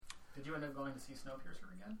you end up going to see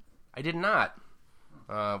Snowpiercer again? I did not.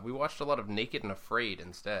 We watched a lot of Naked and Afraid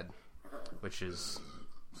instead, which is,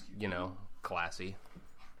 classy.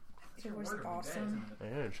 It was awesome.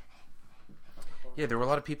 It is. Yeah, there were a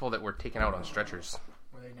lot of people that were taken out on stretchers.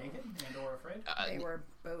 Were they naked and or afraid? They were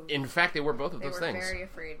both. In fact, they were both of those things. They were very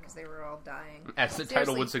afraid because they were all dying. As the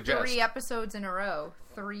title would suggest. 3 episodes in a row,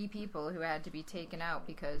 3 people who had to be taken out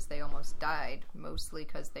because they almost died, mostly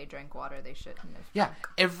because they drank water they shouldn't have. Yeah,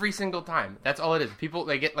 every single time. That's all it is. People,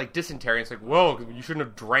 they get, dysentery, and it's like, whoa, you shouldn't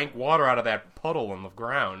have drank water out of that puddle on the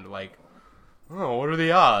ground. Like, oh, what are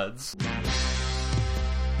the odds?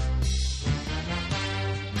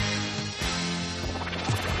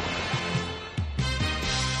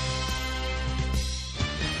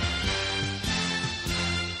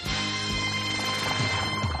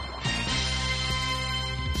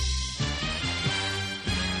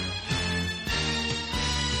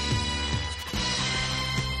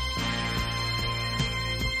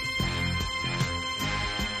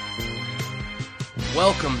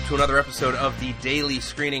 Welcome to another episode of the Daily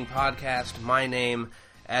Screening Podcast. My name,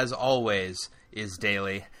 as always, is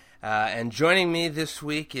Daley. And joining me this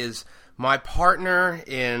week is my partner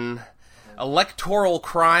in electoral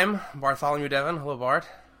crime, Bartholomew Devon. Hello, Bart.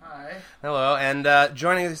 Hi. Hello. And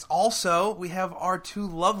joining us also, we have our 2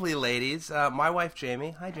 lovely ladies. My wife,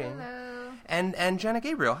 Jamie. Hi, Jamie. Hello. And Jenna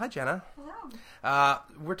Gabriel. Hi, Jenna.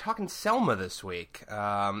 We're talking Selma this week.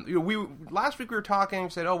 Last week we were talking,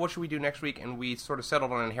 said, what should we do next week? And we sort of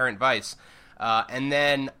settled on Inherent Vice. And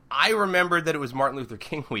then I remembered that it was Martin Luther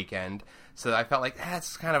King weekend, so I felt like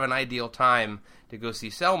that's kind of an ideal time to go see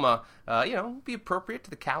Selma. Be appropriate to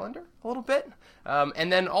the calendar a little bit.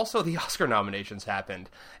 And then also the Oscar nominations happened,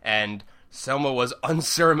 and Selma was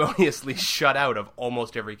unceremoniously shut out of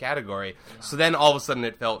almost every category. Yeah. So then all of a sudden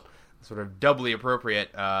it felt sort of doubly appropriate.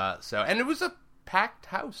 And it was a packed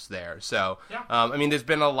house there. So, yeah. There's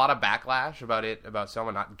been a lot of backlash about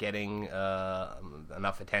Selma not getting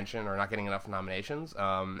enough attention or not getting enough nominations.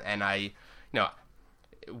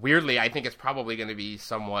 Weirdly, I think it's probably going to be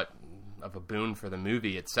somewhat of a boon for the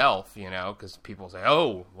movie itself, because people say,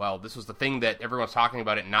 oh, well, this was the thing that everyone's talking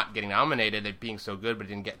about, it not getting nominated, it being so good, but it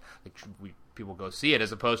didn't get, people go see it,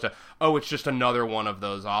 as opposed to, oh, it's just another one of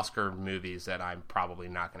those Oscar movies that I'm probably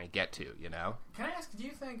not going to get to, Can I ask, do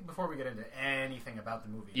you think, before we get into anything about the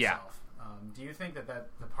movie yeah. itself, do you think that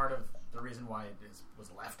the part of the reason why it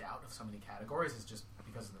was left out of so many categories is just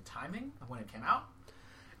because of the timing of when it came out?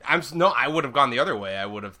 I would have gone the other way. I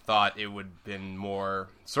would have thought it would have been more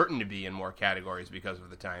certain to be in more categories because of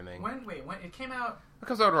the timing. When it came out? It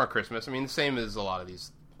comes out around Christmas. The same as a lot of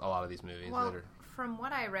these movies. Well, from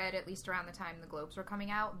what I read, at least around the time the Globes were coming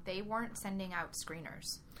out, they weren't sending out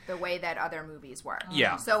screeners the way that other movies were.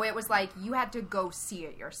 Yeah. So it was like you had to go see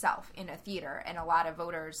it yourself in a theater, and a lot of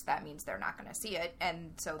voters, that means they're not going to see it,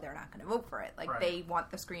 and so they're not going to vote for it. Like, right. They want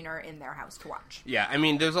the screener in their house to watch. Yeah,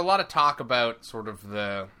 there's a lot of talk about sort of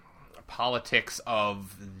the politics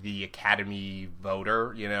of the Academy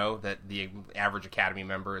voter, that the average Academy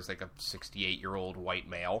member is like a 68-year-old white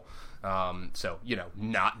male.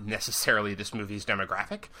 Not necessarily this movie's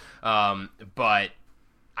demographic. But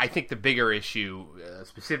I think the bigger issue,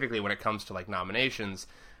 specifically when it comes to nominations,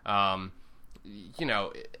 I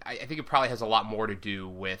think it probably has a lot more to do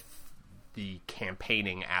with the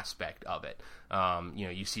campaigning aspect of it.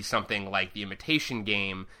 You see something like The Imitation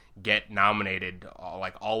Game get nominated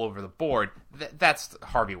all over the board. That's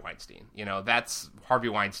Harvey Weinstein. That's Harvey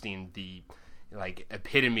Weinstein, the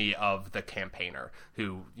epitome of the campaigner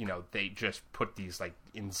who, they just put these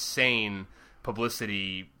insane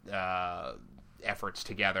publicity efforts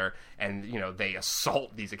together, and they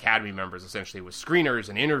assault these Academy members essentially with screeners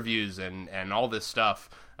and interviews and all this stuff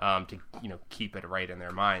to keep it right in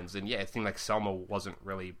their minds. And yeah, it seemed like Selma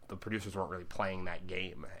the producers weren't really playing that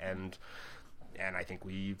game, and I think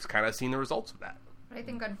we've kind of seen the results of that. But I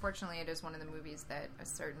think unfortunately it is one of the movies that a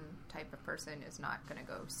certain type of person is not going to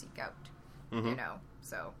go seek out. Mm-hmm.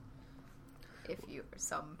 So if you,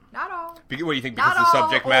 not all. What do you think? Because the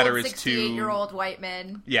subject matter is too 68-year-old white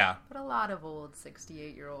men. Yeah. But a lot of old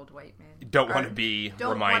 68-year-old white men don't want to be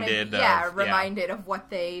reminded. Reminded of what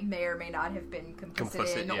they may or may not have been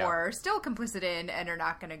complicit in, or still complicit in, and are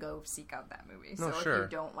not going to go seek out that movie. So if you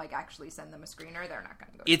don't actually send them a screener, they're not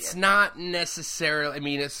going to go. It's not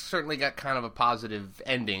necessarily. It's certainly got kind of a positive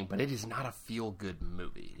ending, but it is not a feel-good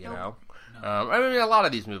movie. You know. No. A lot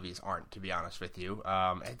of these movies aren't, to be honest with you.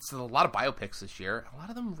 It's a lot of biopics this year. A lot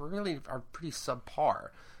of them really are pretty subpar.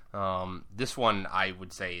 This one, I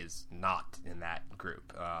would say, is not in that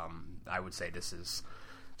group. I would say this is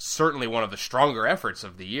certainly one of the stronger efforts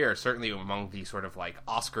of the year, certainly among the sort of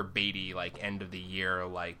Oscar baity, end of the year,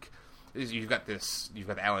 you've got the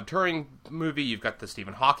Alan Turing movie, you've got the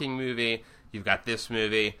Stephen Hawking movie, you've got this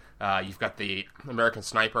movie, you've got the American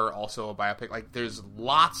Sniper, also a biopic. Like, there's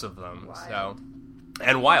lots of them. Wild. So,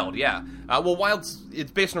 and Wild, yeah. Well, Wild's,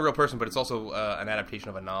 it's based on a real person, but it's also an adaptation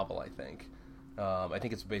of a novel, I think. I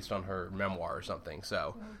think it's based on her memoir or something.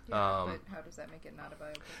 So, but how does that make it not a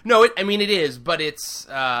biopic? No, it is, but it's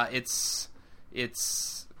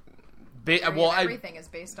everything is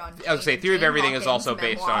based on. I would say Theory of Everything Hawking's is also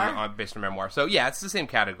memoir. based on memoir. So yeah, it's the same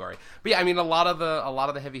category. But yeah, I mean, a lot of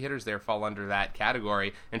the heavy hitters there fall under that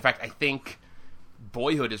category. In fact, I think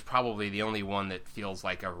Boyhood is probably the only one that feels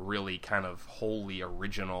like a really kind of wholly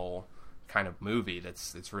original kind of movie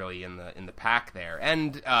that's really in the pack there.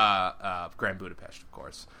 And Grand Budapest, of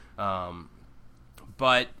course.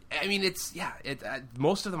 But I mean,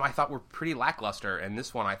 most of them I thought were pretty lackluster, and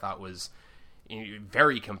this one I thought was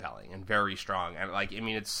very compelling and very strong. And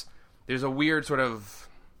there's a weird sort of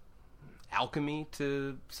alchemy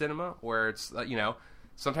to cinema where it's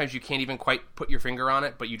sometimes you can't even quite put your finger on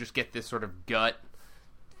it, but you just get this sort of gut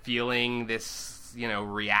feeling, this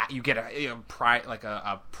you get a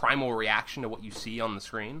primal reaction to what you see on the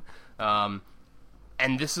screen. And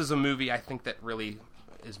this is a movie I think that really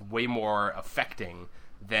is way more affecting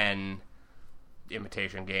than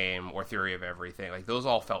Imitation Game or Theory of Everything. Like, those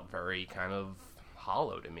all felt very kind of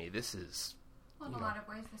hollow to me. This is, in a lot of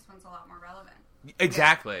ways, this one's a lot more relevant.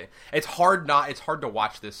 Exactly. Yeah. It's hard to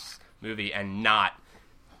watch this movie and not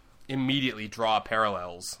immediately draw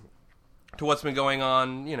parallels to what's been going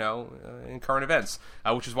on, in current events.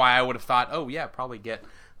 Which is why I would have thought, probably get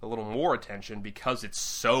a little more attention because it's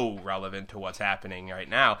so relevant to what's happening right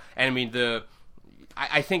now. And I mean,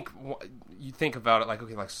 I think you think about it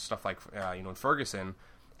like stuff like in Ferguson,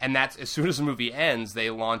 and that's as soon as the movie ends, they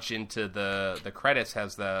launch into the credits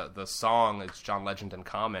has the song. It's John Legend and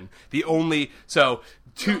Common. The only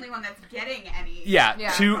one that's getting any.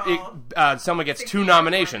 Selma gets 2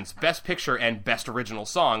 nominations: Best Picture and Best Original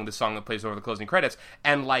Song. The song that plays over the closing credits,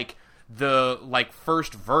 and the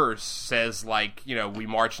first verse says we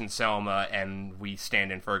march in Selma and we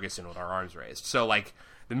stand in Ferguson with our arms raised. So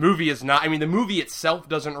the movie is not. I mean, the movie itself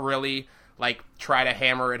doesn't really try to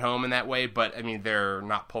hammer it home in that way, but I mean, they're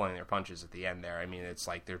not pulling their punches at the end there. I mean, it's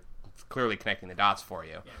they're clearly connecting the dots for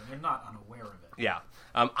you. Yeah, they're not unaware of it. Yeah,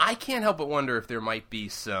 I can't help but wonder if there might be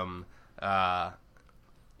some.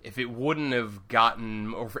 If it wouldn't have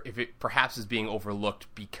gotten, or if it perhaps is being overlooked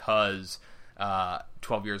because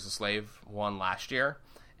 12 Years a Slave won last year,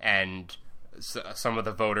 and some of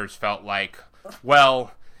the voters felt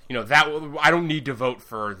well. That I don't need to vote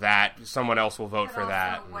for that. Someone else will vote for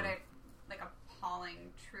that. What appalling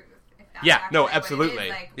truth! If that's absolutely.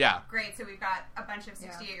 What it is. Great. So we've got a bunch of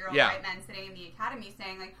 68-year-old white men sitting in the Academy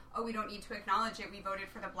saying we don't need to acknowledge it. We voted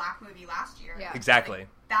for the black movie last year. Yeah. Exactly.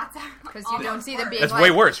 That's because you don't see them being. That's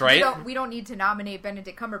way worse, right? We don't need to nominate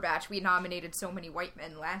Benedict Cumberbatch. We nominated so many white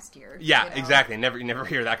men last year. Yeah, exactly. You never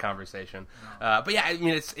hear that conversation. No. But yeah, I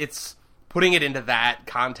mean, it's. Putting it into that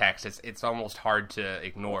context, it's almost hard to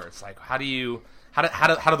ignore. It's how do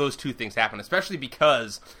those two things happen? Especially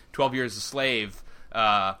because 12 Years a Slave,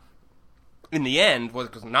 in the end,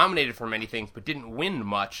 was nominated for many things, but didn't win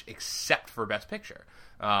much except for Best Picture.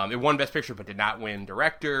 It won Best Picture, but did not win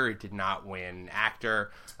Director. It did not win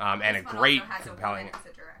Actor, and a great, compelling. As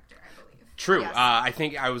a director, I believe. True. Yes. I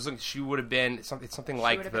think I was looking. She would have been something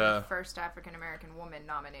like she would have been the first African American woman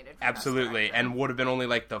nominated. For absolutely, and would have been only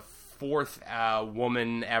the 4th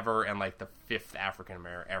woman ever and the 5th African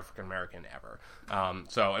American ever.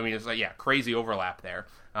 So I mean, it's crazy overlap there.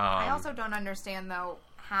 I also don't understand though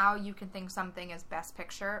how you can think something is Best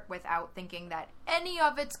Picture without thinking that any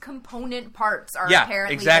of its component parts are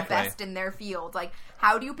apparently the best in their field.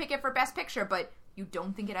 How do you pick it for Best Picture, but you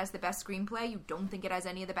don't think it has the best screenplay? You don't think it has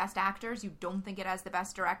any of the best actors? You don't think it has the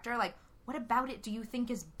best director? What about it do you think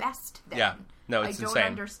is best then? Yeah, no, it's insane. I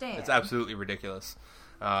don't understand. It's absolutely ridiculous.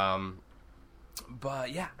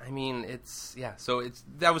 But yeah, I mean, so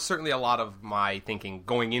that was certainly a lot of my thinking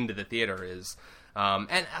going into the theater is, and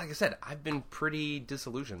like I said, I've been pretty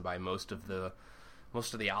disillusioned by most of the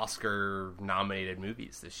Oscar nominated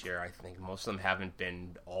movies this year. I think most of them haven't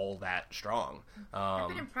been all that strong. I've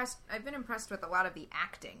been impressed with a lot of the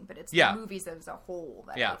acting, but it's the movies as a whole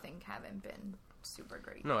that I think haven't been super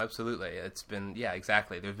great. No, absolutely. It's been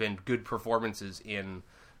exactly. There've been good performances in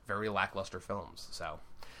very lackluster films. So,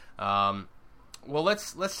 well,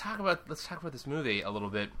 let's talk about this movie a little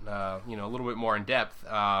bit. A little bit more in depth.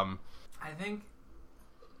 I think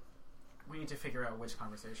we need to figure out which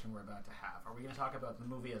conversation we're about to have. Are we going to talk about the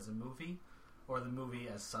movie as a movie, or the movie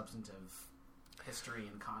as substantive history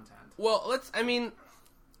and content? Well,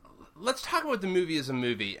 let's talk about the movie as a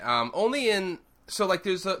movie. So like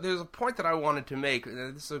there's a point that I wanted to make.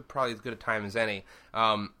 This is probably as good a time as any.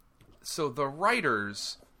 So the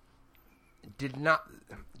writers did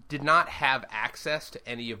not have access to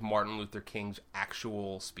any of Martin Luther King's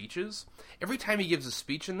actual speeches. Every time he gives a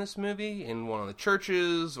speech in this movie, in one of the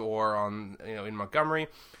churches or on in Montgomery,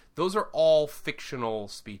 those are all fictional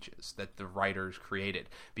speeches that the writers created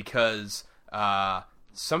because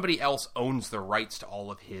somebody else owns the rights to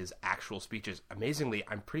all of his actual speeches. Amazingly,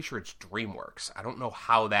 I'm pretty sure it's DreamWorks. I don't know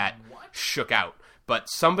how that shook out, but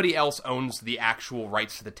somebody else owns the actual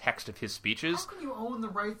rights to the text of his speeches. How can you own the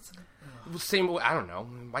rights to I don't know.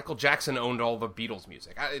 Michael Jackson owned all the Beatles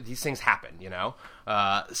music. These things happen,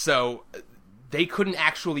 So they couldn't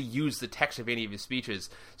actually use the text of any of his speeches.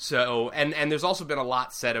 So, and there's also been a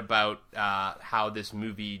lot said about how this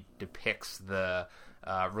movie depicts the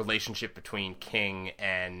relationship between King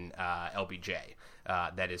and LBJ.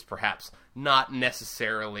 That is perhaps not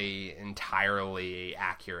necessarily entirely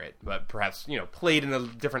accurate, but perhaps played in a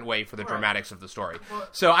different way for the dramatics of the story. Well,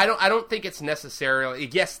 so I don't think it's necessarily.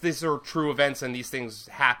 Yes, these are true events and these things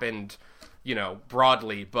happened,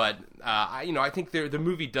 broadly. But I think the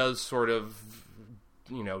movie does sort of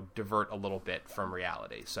divert a little bit from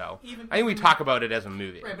reality. So I think we talk about it as a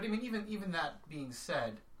movie, right? But I mean, even that being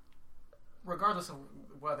said, regardless of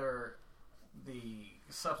whether the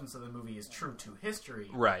substance of the movie is true to history,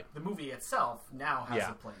 right? The movie itself now has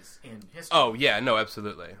a place in history. Oh yeah, no,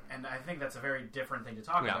 absolutely. And I think that's a very different thing to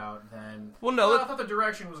talk about than. Well, no, I thought the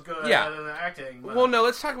direction was good. Yeah, the acting. Well, no,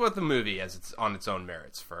 let's talk about the movie as it's on its own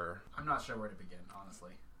merits. I'm not sure where to begin,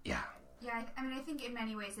 honestly. Yeah. Yeah, I mean, I think in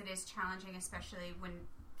many ways it is challenging, especially when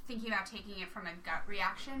thinking about taking it from a gut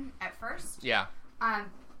reaction at first. Yeah.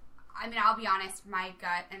 I mean, I'll be honest, my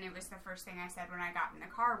gut, and it was the first thing I said when I got in the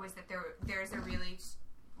car, was that there's a really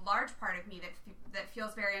large part of me that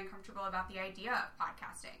feels very uncomfortable about the idea of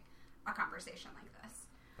podcasting a conversation like this.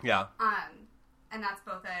 Yeah. And that's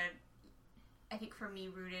both I think for me,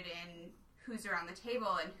 rooted in who's around the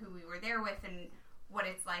table and who we were there with and what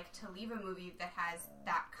it's like to leave a movie that has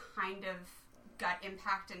that kind of gut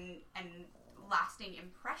impact and lasting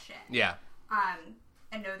impression. Yeah.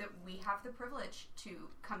 And know that we have the privilege to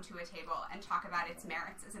come to a table and talk about its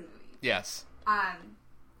merits as a movie. Yes.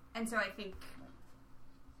 And so I think,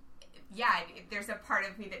 there's a part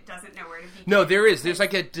of me that doesn't know where to begin. No, there is. There's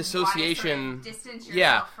like a dissociation. Sort of distance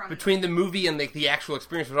yourself from between the movie and the actual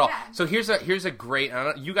experience of it all. Yeah. So here's a great.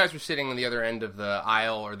 You guys were sitting on the other end of the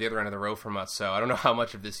aisle or the other end of the row from us, so I don't know how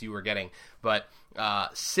much of this you were getting. But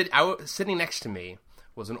sitting next to me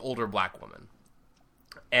was an older black woman,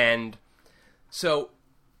 and so.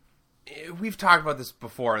 We've talked about this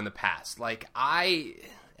before in the past. Like, I,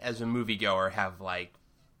 as a moviegoer, have, like,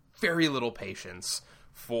 very little patience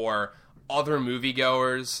for other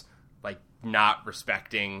moviegoers, like, not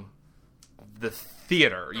respecting the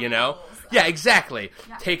theater, Yeah, exactly.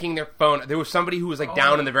 Yeah. Taking their phone. There was somebody who was, like,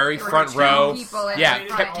 down in the very front row.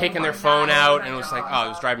 Kept taking their phone out, and it was like, it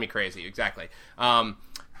was driving me crazy. Exactly.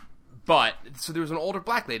 But, so there was an older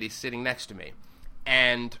black lady sitting next to me.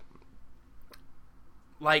 And,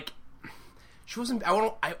 like... She wasn't.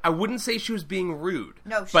 I wouldn't say she was being rude.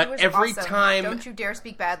 No, she but was every awesome. time. Don't you dare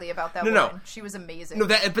speak badly about that woman. No. She was amazing. No,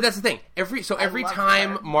 but that's the thing. Every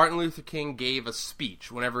time Martin Luther King gave a speech,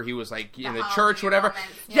 whenever he was like in the church, whatever,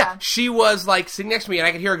 she was like sitting next to me, and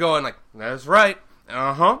I could hear her going like, "That's right,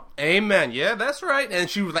 amen, yeah, that's right," and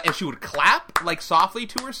she would clap like softly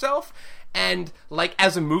to herself, and like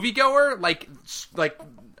as a moviegoer,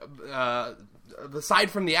 aside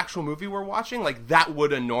from the actual movie we're watching, like, that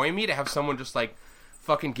would annoy me to have someone just, like,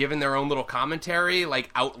 fucking giving their own little commentary, like,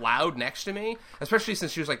 out loud next to me. Especially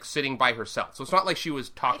since she was, like, sitting by herself. So it's not like she was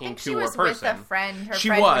talking to her person. She was with a friend. Her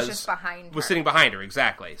friend was just behind her. Was sitting behind her,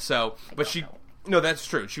 exactly. So, but she... No, that's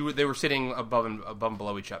true. They were sitting above and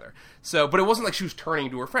below each other. So, but it wasn't like she was turning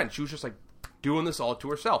to her friend. She was just, like, doing this all to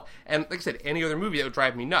herself. And, like I said, any other movie, that would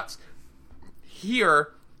drive me nuts.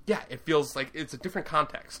 Here, it feels like it's a different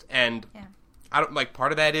context. And... Yeah. I don't like.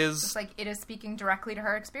 Part of that is it's like it is speaking directly to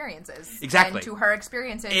her experiences, exactly, and to her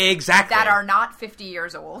experiences, exactly, that are not 50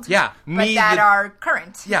 years old, yeah, but that are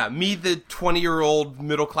current. Yeah, me, the 20-year-old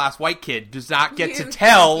middle-class white kid, does not get to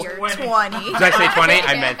tell. You're 20. Did I say 20?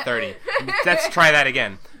 I meant 30. Let's try that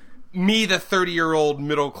again. Me, the 30-year-old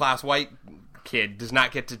middle-class white kid, does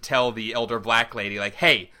not get to tell the elder black lady, like,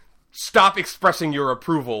 hey. Stop expressing your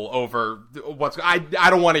approval over I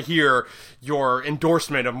don't want to hear your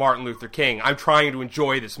endorsement of Martin Luther King. I'm trying to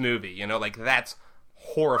enjoy this movie, like that's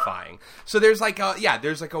horrifying. So there's like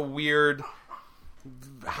a weird,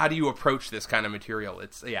 how do you approach this kind of material?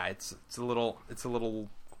 It's a little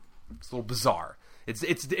bizarre.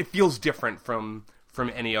 it feels different from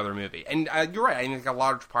any other movie. And you're right. I think a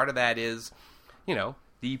large part of that is,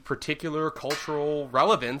 the particular cultural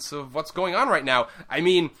relevance of what's going on right now. I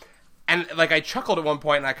mean, and like I chuckled at one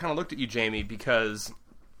point, and I kind of looked at you, Jamie, because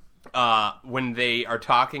when they are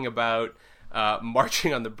talking about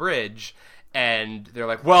marching on the bridge, and they're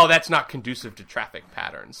like, well, that's not conducive to traffic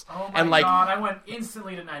patterns. Oh my God, I went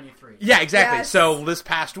instantly to 93. Yeah, exactly. Yes. So this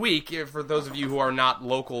past week, for those of you who are not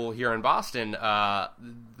local here in Boston,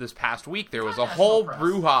 this past week there was a whole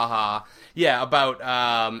brouhaha, about,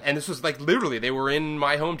 and this was like literally, they were in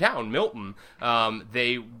my hometown, Milton.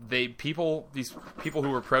 These people who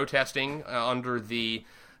were protesting under the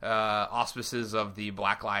auspices of the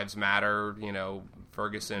Black Lives Matter,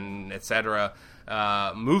 Ferguson, etc.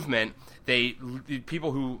 Movement.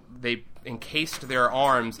 People who encased their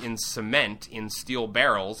arms in cement in steel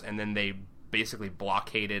barrels, and then they basically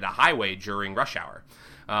blockaded a highway during rush hour.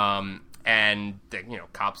 And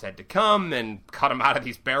cops had to come and cut them out of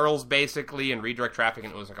these barrels basically and redirect traffic,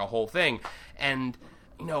 and it was like a whole thing. And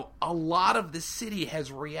a lot of the city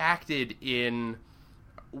has reacted in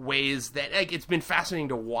ways that it's been fascinating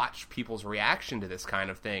to watch people's reaction to this kind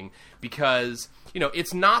of thing, because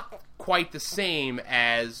it's not quite the same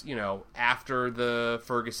as after the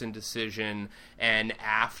Ferguson decision and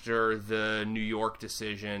after the New York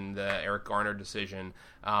decision, the Eric Garner decision,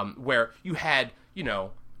 where you had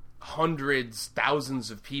hundreds,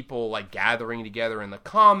 thousands of people like gathering together in the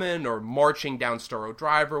Common or marching down Storrow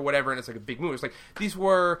Drive or whatever, and it's like a big move. It's like these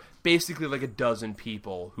were basically like a dozen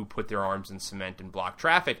people who put their arms in cement and blocked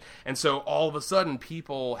traffic, and so all of a sudden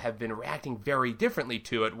people have been reacting very differently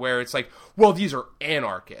to it, where it's like, well, these are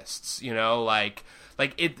anarchists,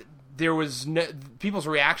 there was people's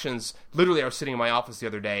reactions. Literally, I was sitting in my office the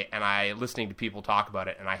other day and listening to people talk about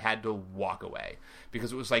it, and I had to walk away,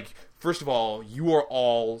 because it was like, first of all, you are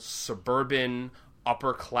all suburban,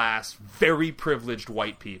 upper class, very privileged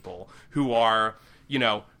white people who are,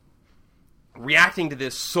 reacting to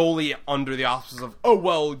this solely under the auspices of, oh,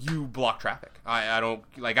 well, you block traffic. I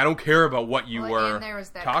don't care about what you were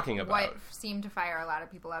talking about. What seemed to fire a lot of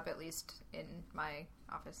people up, at least in my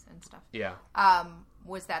office and stuff. Yeah.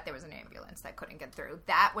 Was that there was an ambulance that couldn't get through.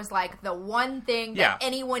 That was like the one thing that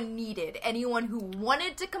anyone needed. Anyone who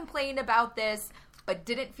wanted to complain about this but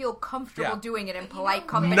didn't feel comfortable doing it in polite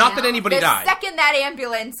company. Not that anybody died. The second that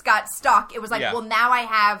ambulance got stuck, it was like, well, now I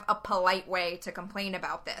have a polite way to complain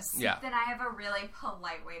about this. Yeah. Then I have a really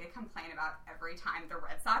polite way to complain about every time the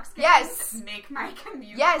Red Sox games make my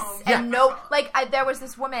commute home. And there was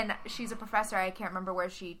this woman, she's a professor, I can't remember where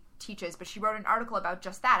she teaches, but she wrote an article about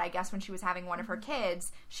just that. I guess when she was having one of her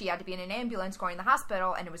kids, she had to be in an ambulance going to the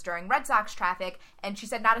hospital, and it was during Red Sox traffic, and she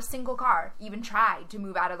said not a single car even tried to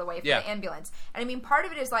move out of the way for the ambulance. And I mean, part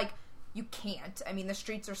of it is like, you can't. I mean, the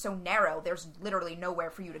streets are so narrow, there's literally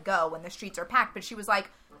nowhere for you to go when the streets are packed. But she was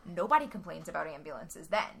like, nobody complains about ambulances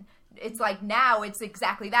then. It's like now it's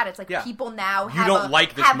exactly that. It's like people now have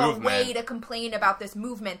a way to complain about this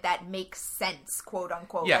movement that makes sense, quote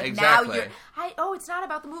unquote. Yeah, like exactly. Now it's not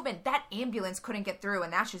about the movement. That ambulance couldn't get through,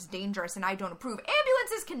 and that's just dangerous, and I don't approve.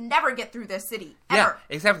 Ambulances can never get through this city, ever.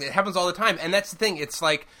 Yeah, exactly. It happens all the time, and that's the thing. It's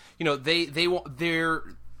like, their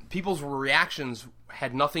people's reactions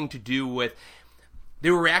had nothing to do with. They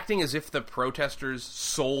were reacting as if the protesters'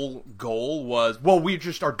 sole goal was, well, we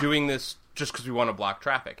just are doing this just because we want to block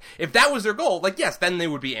traffic. If that was their goal, yes, then they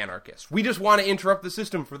would be anarchists. We just want to interrupt the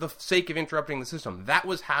system for the sake of interrupting the system. That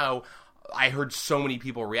was how I heard so many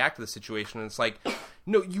people react to the situation. And it's like,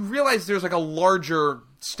 no, you realize there's like a larger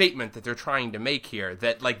statement that they're trying to make here,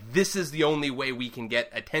 that this is the only way we can get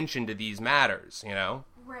attention to these matters,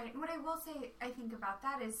 Right. What I will say, I think, about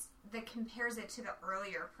that is that compares it to the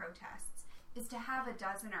earlier protests, is to have a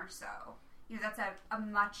dozen or so. That's a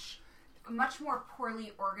much more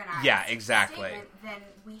poorly organized statement than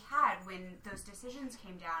we had when those decisions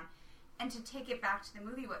came down. And to take it back to the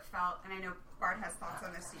movie, what felt, and I know Bart has thoughts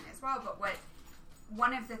on this scene as well, but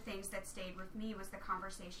one of the things that stayed with me was the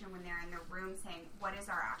conversation when they're in the room saying, what is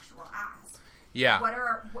our actual ask? Yeah.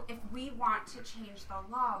 If we want to change the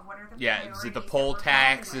law, what are the priorities? Yeah, is it the poll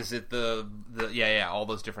tax? Is it the all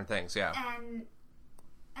those different things, yeah.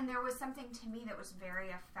 And there was something to me that was very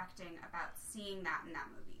affecting about seeing that in that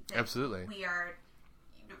movie. That absolutely. We are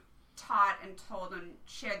taught and told and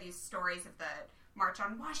share these stories of the March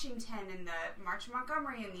on Washington and the March on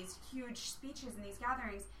Montgomery and these huge speeches and these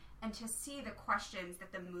gatherings, and to see the questions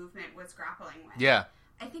that the movement was grappling with. Yeah.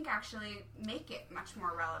 I think actually make it much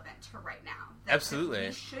more relevant to right now. Absolutely.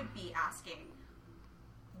 We should be asking,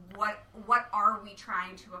 what are we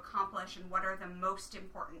trying to accomplish, and what are the most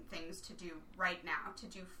important things to do right now, to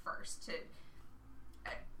do first, to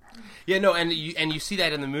Yeah, no, and you see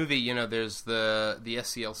that in the movie. You know, there's the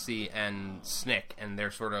SCLC and SNCC, and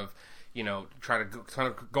they're sort of, you know, kind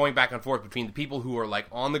of going back and forth between the people who are like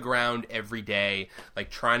on the ground every day, like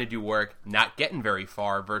trying to do work, not getting very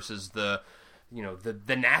far, versus the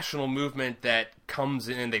national movement that comes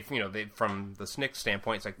in. They from the SNCC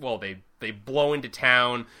standpoint, it's like, well, they blow into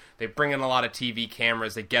town, they bring in a lot of TV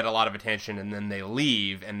cameras, they get a lot of attention, and then they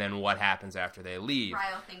leave. And then what happens after they leave?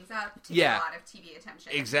 Rile things up to get a lot of TV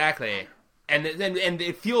attention. Exactly. And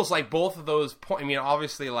it feels like both of those points. I mean,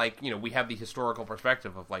 obviously, like, you know, we have the historical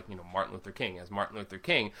perspective of, like, you know, Martin Luther King as Martin Luther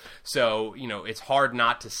King. So, you know, it's hard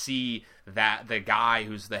not to see that the guy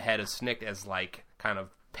who's the head of SNCC as, like, kind of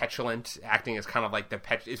petulant, acting as kind of like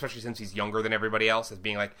especially since he's younger than everybody else, as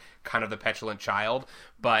being like kind of the petulant child.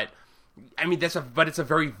 But I mean, it's a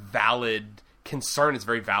very valid concern. It's a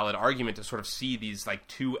very valid argument to sort of see these like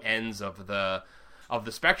two ends of the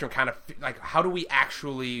spectrum, kind of like, how do we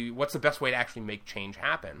actually, what's the best way to actually make change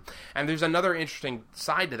happen? And there's another interesting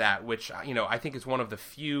side to that, which, you know, I think is one of the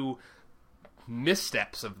few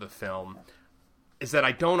missteps of the film, is that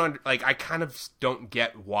I kind of don't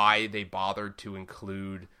get why they bothered to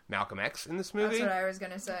include Malcolm X in this movie. That's what I was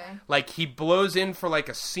going to say. Like, he blows in for like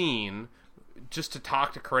a scene just to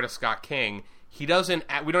talk to Coretta Scott King. We don't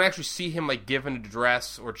actually see him like give an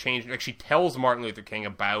address or change. Like, she tells Martin Luther King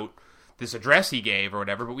about this address he gave or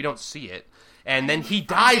whatever, but we don't see it. And then he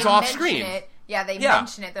dies off screen. Yeah, they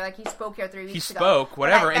mention it. They're like, he spoke here 3 weeks ago. He spoke,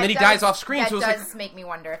 whatever, and then he dies off screen. That so does make me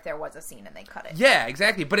wonder if there was a scene and they cut it. Yeah,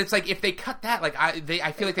 exactly. But it's like, if they cut that, like, I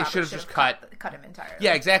feel like they should have just cut him entirely.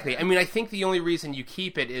 Yeah, exactly. I mean, I think the only reason you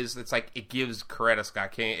keep it is it's like, it gives Coretta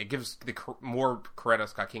Scott King, it gives more Coretta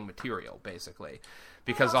Scott King material, basically,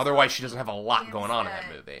 because otherwise she doesn't have a lot going on in that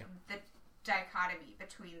movie. The dichotomy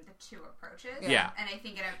between the two approaches. Yeah. And I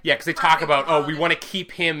think because they talk about, we want to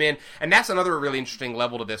keep him in. And that's another really interesting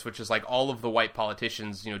level to this, which is like all of the white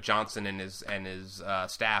politicians, you know, Johnson and his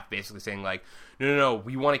staff basically saying like, no,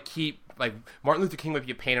 we want to keep, like, Martin Luther King might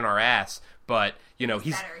be a pain in our ass, but, you know,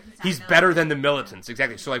 he's better than the militants.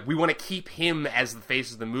 Exactly. So, like, we want to keep him as the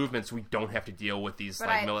face of the movement so we don't have to deal with these,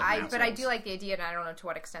 militants. But I do like the idea, and I don't know to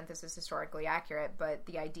what extent this is historically accurate, but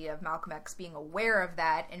the idea of Malcolm X being aware of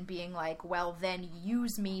that and being like, well, then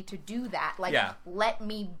use me to do that. Like, let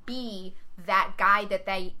me be that guy that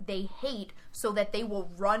they hate so that they will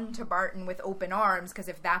run to Barton with open arms, because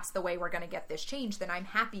if that's the way we're going to get this change, then I'm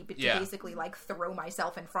happy to basically, like, throw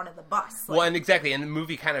myself in front of the bus. Like, well, and exactly, and the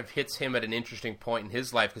movie kind of hits him at an interesting point in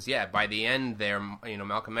his life, because, by the end there, you know,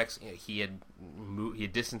 Malcolm X, he had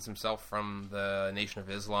distanced himself from the Nation of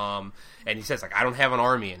Islam, and he says, like, I don't have an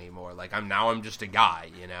army anymore, like, I'm just a guy,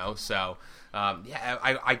 you know, so,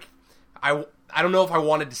 I don't know if I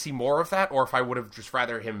wanted to see more of that, or if I would have just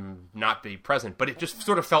rather him not be present. But it just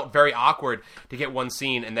sort of felt very awkward to get one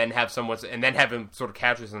scene and then have him sort of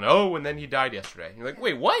casually say, and then he died yesterday. And you're like,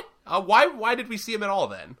 wait, what? Why did we see him at all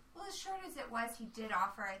then? Well, as short as it was, he did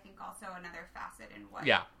offer, I think, also another facet in what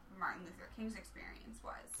Martin Luther King's experience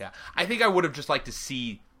was. Yeah, I think I would have just liked to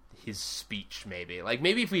see his speech, maybe. Like,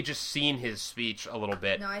 maybe if we just seen his speech a little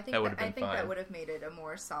bit, that would have been fine. That would have made it a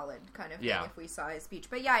more solid kind of thing if we saw his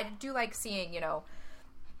speech. But yeah, I do like seeing, you know,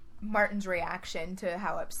 Martin's reaction to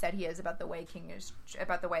how upset he is about the way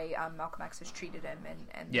Malcolm X has treated him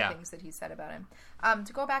and the things that he said about him.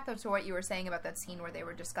 To go back though to what you were saying about that scene where they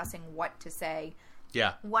were discussing what to say.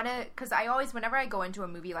 Yeah. Because I always, whenever I go into a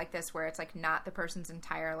movie like this where it's like not the person's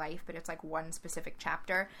entire life, but it's like one specific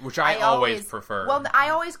chapter. Which I always prefer. Well, I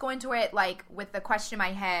always go into it like with the question in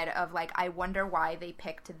my head of like, I wonder why they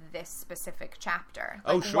picked this specific chapter.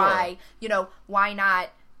 Like, sure. Why not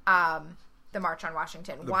the March on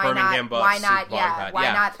Washington? Why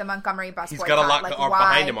not the Montgomery bus boycott? He's got a lot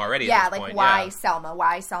behind him already at this point. Why Selma?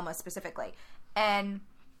 Why Selma specifically? And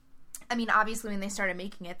I mean, obviously, when they started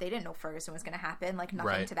making it, they didn't know Ferguson was going to happen, like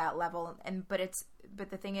nothing to that level. But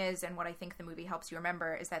the thing is, and what I think the movie helps you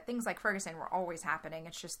remember, is that things like Ferguson were always happening.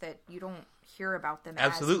 It's just that you don't hear about them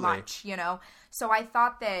as much, you know? So I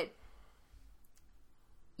thought that,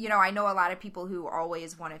 you know, I know a lot of people who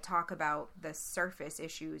always want to talk about the surface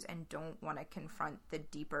issues and don't want to confront the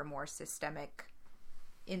deeper, more systemic,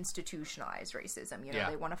 institutionalized racism. You know,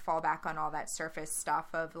 they want to fall back on all that surface stuff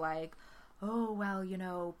of like, oh, well, you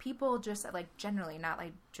know, people just, like, generally, not,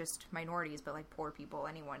 like, just minorities, but, like, poor people,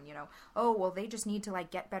 anyone, you know, oh, well, they just need to, like,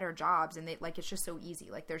 get better jobs, and, they like, it's just so easy.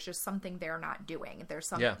 Like, there's just something they're not doing. There's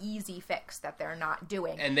some easy fix that they're not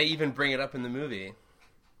doing. And they even bring it up in the movie.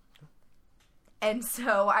 And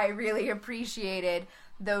so I really appreciated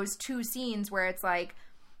those two scenes where it's like,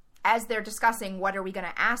 as they're discussing what are we going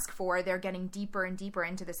to ask for, they're getting deeper and deeper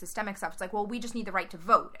into the systemic stuff. It's like, well, we just need the right to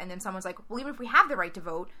vote. And then someone's like, well, even if we have the right to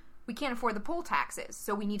vote, we can't afford the poll taxes,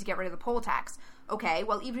 so we need to get rid of the poll tax. Okay,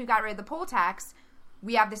 well, even if we got rid of the poll tax,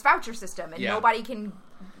 we have this voucher system, and nobody can...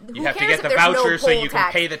 You have to get the voucher so you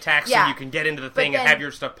can pay the tax so you can get into the thing and have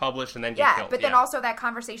your stuff published and then get killed. But then also that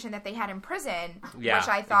conversation that they had in prison, which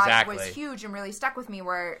I thought was huge and really stuck with me,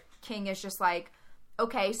 where King is just like,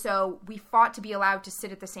 okay, so we fought to be allowed to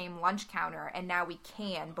sit at the same lunch counter, and now we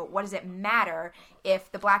can, but what does it matter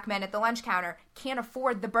if the black men at the lunch counter can't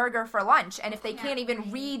afford the burger for lunch, and if they can't even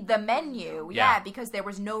read the menu? Because there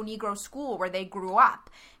was no Negro school where they grew up.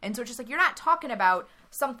 And so it's just like, you're not talking about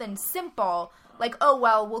something simple like, oh,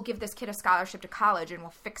 well, we'll give this kid a scholarship to college and we'll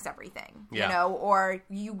fix everything, you know, or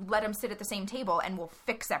you let him sit at the same table and we'll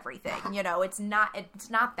fix everything, you know. It's not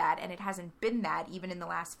that, and it hasn't been that even in the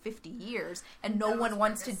last 50 years, and no one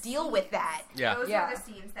wants to deal with that. Those are the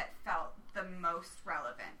scenes that felt the most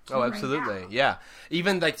relevant. Oh, absolutely,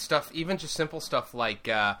 Even like stuff, even just simple stuff like,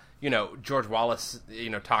 you know, George Wallace,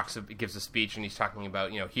 you know, gives a speech and he's talking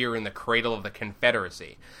about, you know, here in the cradle of the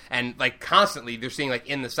Confederacy, and like constantly they're seeing like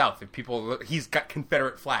in the South, if people, he's got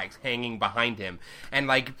Confederate flags hanging behind him, and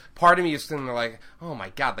like part of me is sitting there like, oh my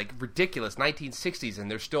God, like ridiculous 1960s,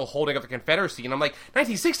 and they're still holding up the Confederacy, and I'm like,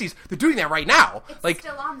 1960s, they're doing that right now. It's like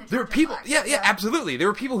still on the there are people, absolutely, there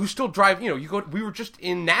were people who still drive. You know, we were just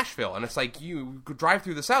in Nashville, and it's like you could drive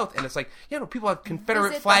through the South, and it's like, you know, people have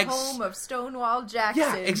Confederate flags. The home of Stonewall Jackson.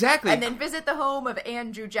 Yeah, exactly. And then visit the home of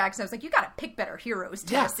Andrew Jackson. I was like, you got to pick better heroes,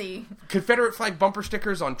 Tennessee. Yeah. Confederate flag bumper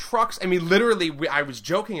stickers on trucks. I mean, literally, I was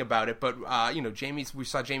joking about it, but you know, we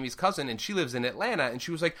saw Jamie's cousin, and she lives in Atlanta, and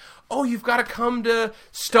she was like, "Oh, you've got to come to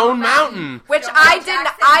Stone Mountain," which I did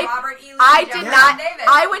not.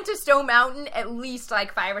 I went to Stone Mountain at least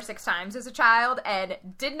like 5 or 6 times as a child, and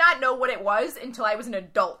did not know what it was until I was an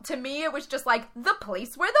adult. To me, it was just like the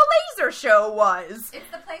place where the laser show was.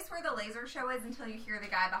 It's the place where the laser show is until you hear the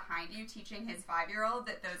guy behind you teaching his 5-year-old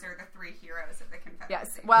that those are the 3 heroes of the Confederacy.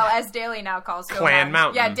 Yes, well, as Daley now calls Clan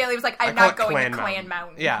Mountain. Yeah, Daley was like, I'm not going to Clan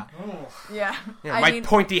Mountain. Yeah. Yeah. My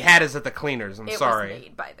pointy hat is at the cleaners. I'm sorry. It was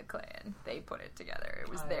made by the Klan. They put it together. It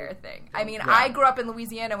was their thing. I mean, I grew up in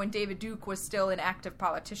Louisiana when David Duke was still an active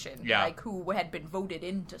politician, like who had been voted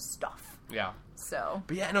into stuff. Yeah. So.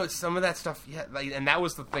 But yeah, no, some of that stuff, like, and that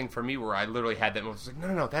was the thing for me where I literally had that moment. I was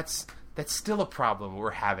like, no, that's still a problem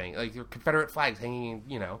we're having. Like, your Confederate flags hanging,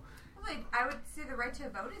 you know. Like, I would say the right to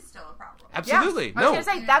vote is still a problem. Absolutely. Yeah. I was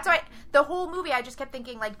going to say, that's why the whole movie, I just kept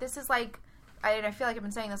thinking, like, this is like, I feel like I've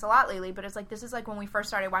been saying this a lot lately, but it's like, this is like when we first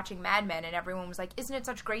started watching Mad Men, and everyone was like, isn't it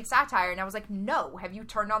such great satire? And I was like, no, have you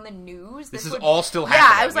turned on the news? This is all still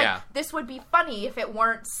happening. Yeah, I was like, this would be funny if it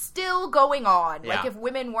weren't still going on. Yeah. Like, if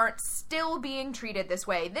women weren't still being treated this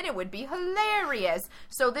way, then it would be hilarious.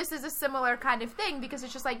 So this is a similar kind of thing, because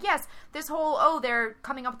it's just like, yes, this whole, they're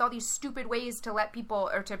coming up with all these stupid ways to let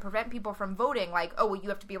people, or to prevent people from voting, like, well, you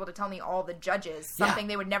have to be able to tell me all the judges, something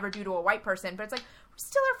they would never do to a white person. But it's like, we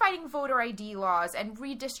still are fighting voter ID laws and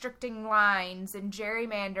redistricting lines and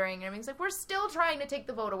gerrymandering and everything. It's like, we're still trying to take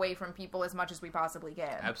the vote away from people as much as we possibly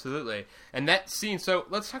can. Absolutely. And that scene, so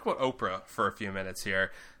let's talk about Oprah for a few minutes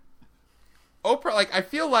here. Oprah, like, I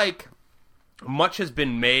feel like much has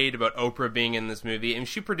been made about Oprah being in this movie, and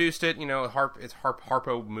she produced it, you know, it's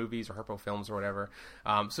Harpo Movies or Harpo Films or whatever.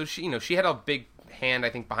 So she, you know, she had a big hand, I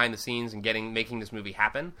think, behind the scenes in making this movie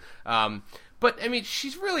happen. But, I mean,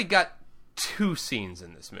 she's really got 2 scenes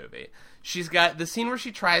in this movie. She's got the scene where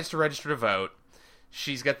she tries to register to vote.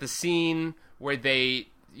 She's got the scene where they,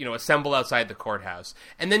 you know, assemble outside the courthouse.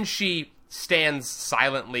 And then she stands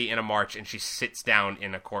silently in a march and she sits down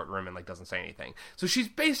in a courtroom and, like, doesn't say anything. So she's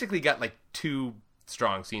basically got, like, 2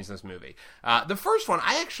 strong scenes in this movie. The first one,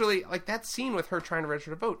 I actually, like, that scene with her trying to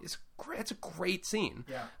register to vote is great. It's a great scene.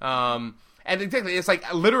 Yeah. And exactly, it's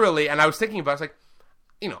like, literally, and I was thinking about it, it's like,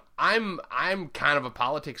 you know, I'm kind of a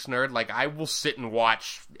politics nerd. Like, I will sit and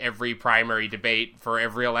watch every primary debate for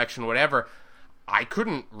every election, whatever. I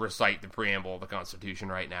couldn't recite the preamble of the Constitution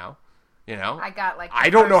right now. You know,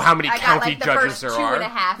 I don't know how many county judges there are.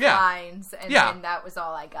 2.5 lines, and then that was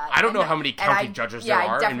all I got. I don't know how many county judges there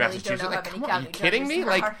are in Massachusetts. Like, come on, are you kidding me?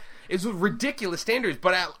 Like, it's ridiculous standards.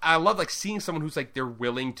 But I love, like, seeing someone who's like, they're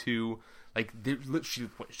willing to. Like, she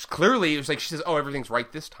clearly, it was like, she says, oh, everything's right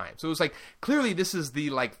this time. So it was like, clearly this is the,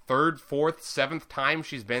 like, 3rd, 4th, 7th time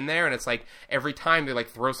she's been there, and it's like, every time they, like,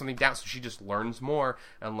 throw something down, so she just learns more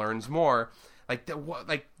and learns more. Like,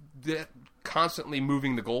 the constantly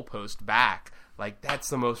moving the goalpost back, like, that's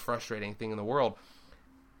the most frustrating thing in the world.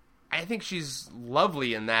 I think she's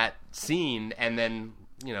lovely in that scene, and then,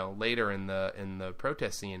 you know, later in the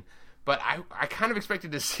protest scene. but I kind of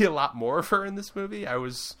expected to see a lot more of her in this movie. I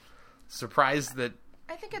was surprised that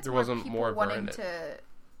I think it's there wasn't people more of her wanting in it. to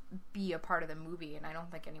be a part of the movie, and I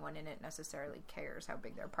don't think anyone in it necessarily cares how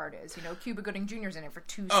big their part is. You know, Cuba Gooding Jr.'s in it for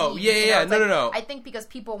 2 scenes. Oh, yeah. No. I think because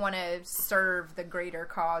people want to serve the greater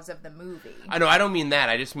cause of the movie. I know, I don't mean that.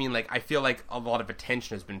 I just mean, like, I feel like a lot of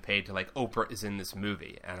attention has been paid to, like, Oprah is in this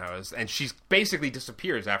movie. And she basically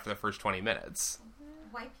disappears after the first 20 minutes.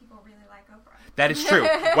 White people really like Oprah. That is true.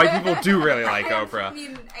 White people do really like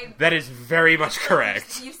Oprah. That is very much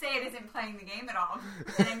correct. You say it isn't playing the game at all,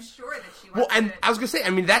 and I'm sure that she wants well, and I was going to say, I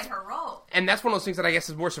mean, that's her role. And that's one of those things that I guess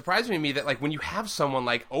is more surprising to me, that, like, when you have someone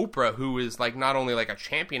like Oprah, who is, like, not only, like, a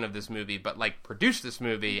champion of this movie, but, like, produced this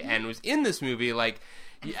movie and was in this movie, like...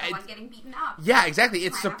 And someone getting beaten up. Yeah, exactly.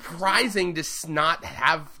 It's surprising to not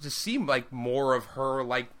have to see, like, more of her,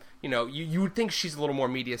 like... You know, you would think she's a little more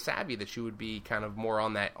media savvy, that she would be kind of more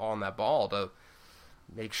on that ball to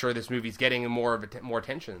make sure this movie's getting more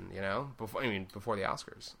attention. You know, before the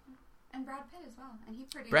Oscars. And Brad Pitt as well, and he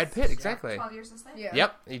produced. Brad Pitt, exactly. 12 Years a Slave. Yeah.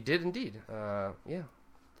 Yep, he did indeed. Yeah,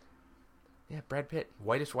 Brad Pitt,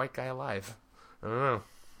 whitest white guy alive. I don't know.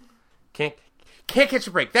 Can't catch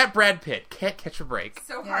a break. That Brad Pitt can't catch a break.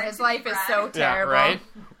 So hard. His life is so terrible. Yeah, right.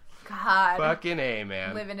 God. Fucking A,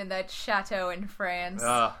 man. Living in that chateau in France.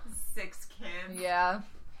 6 kids. Yeah.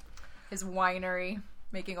 His winery,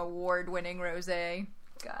 making award-winning rosé.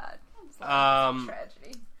 God.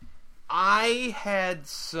 Tragedy. I had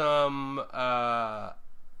some, at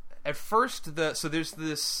first, so there's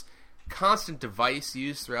this constant device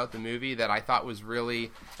used throughout the movie that I thought was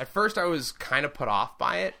really, at first I was kind of put off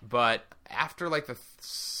by it, but after, like, the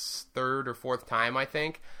third or fourth time, I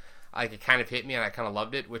think, like, it kind of hit me and I kind of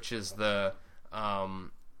loved it, which is the,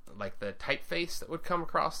 like, the typeface that would come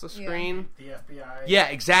across the screen. Yeah. The FBI. Yeah,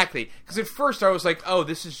 exactly. Because at first I was like, oh,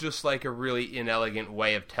 this is just, like, a really inelegant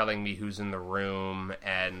way of telling me who's in the room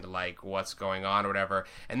and, like, what's going on or whatever.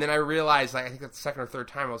 And then I realized, like, I think that's the second or third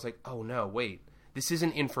time, I was like, oh, no, wait. This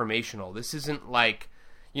isn't informational. This isn't, like,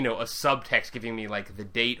 you know, a subtext giving me, like, the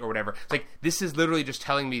date or whatever. It's like, this is literally just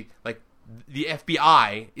telling me, like, the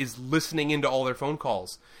FBI is listening into all their phone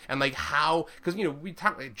calls. And, like, how... Because, you know, we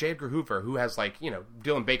talk like J. Edgar Hoover, who has, like, you know,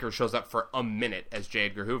 Dylan Baker shows up for a minute as J.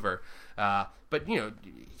 Edgar Hoover. But, you know,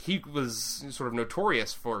 he was sort of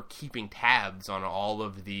notorious for keeping tabs on all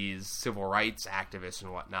of these civil rights activists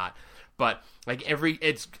and whatnot. But, like,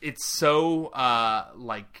 it's so,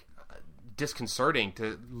 like... disconcerting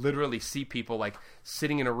to literally see people, like,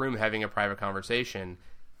 sitting in a room having a private conversation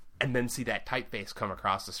and then see that typeface come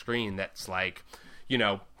across the screen that's like, you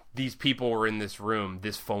know, these people were in this room,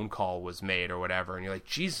 this phone call was made or whatever, and you're like,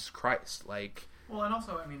 Jesus Christ, like... Well, and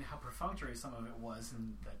also, I mean, how perfunctory some of it was,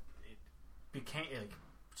 and that it became, like,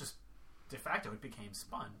 just de facto, it became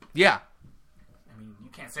spun. Yeah. I mean,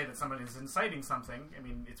 you can't say that someone is inciting something. I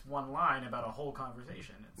mean, it's one line about a whole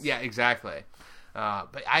conversation. Yeah, exactly.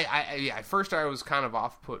 But I at first I was kind of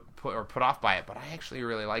put off by it, but I actually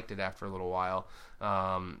really liked it after a little while.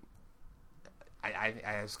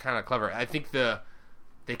 I was kind of clever. I think they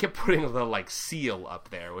kept putting the, like, seal up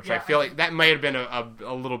there, which I feel like that might have been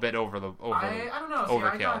a little bit over. I don't know.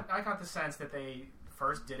 Overkill. I got the sense that they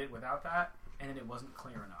first did it without that, and it wasn't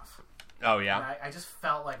clear enough. Oh yeah. And I just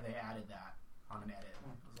felt like they added that on an edit.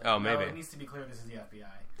 Like, maybe it needs to be clear this is the FBI.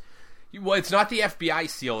 Well, it's not the FBI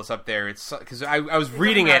seal that's up there. It's because I was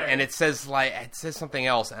reading it and it says something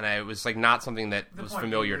else, and it was like not something that was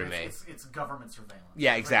familiar to me. It's government surveillance.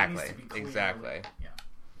 Yeah, exactly, like, it needs to be clear, exactly. Yeah,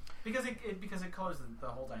 because it colors the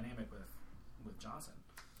whole dynamic with Johnson.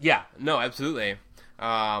 Yeah, no, absolutely.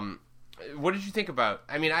 What did you think about?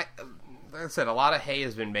 I mean, like I said, a lot of hay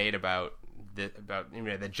has been made about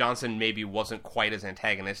that Johnson maybe wasn't quite as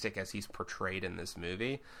antagonistic as he's portrayed in this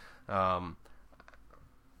movie.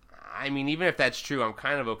 I mean, even if that's true, I'm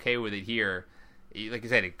kind of okay with it here. Like I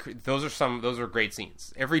said, those are great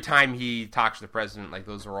scenes. Every time he talks to the president, like,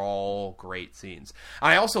 those are all great scenes.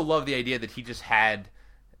 And I also love the idea that he just had,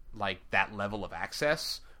 like, that level of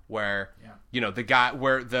access where, you know, the guy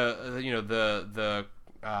where the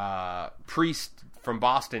priest from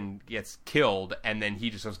Boston gets killed, and then he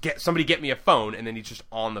just goes, somebody get me a phone, and then he's just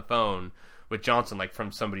on the phone with Johnson, like,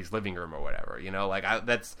 from somebody's living room or whatever. You know, like,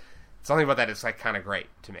 that's something about that is, like, kind of great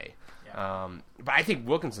to me. But I think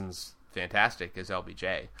Wilkinson's fantastic as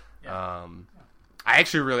LBJ. I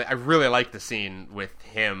really like the scene with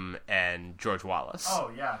him and George Wallace.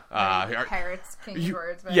 Oh yeah, Pirates, King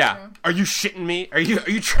George. Yeah, are you shitting me? Are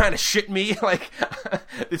you trying to shit me? Like,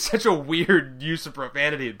 it's such a weird use of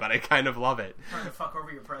profanity, but I kind of love it. Trying to fuck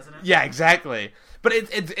over your president. Yeah, exactly. But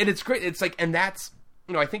it's great. It's like, and that's,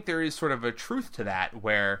 you know, I think there is sort of a truth to that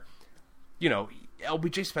where, you know,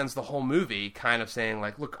 LBJ spends the whole movie kind of saying,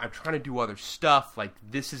 like, look, I'm trying to do other stuff. Like,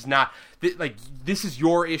 this is not... this is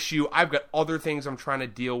your issue. I've got other things I'm trying to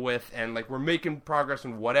deal with. And, like, we're making progress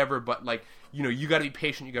and whatever. But, like, you know, you got to be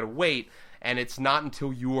patient. You got to wait. And it's not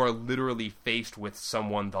until you are literally faced with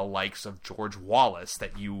someone the likes of George Wallace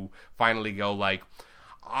that you finally go, like...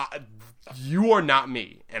 you are not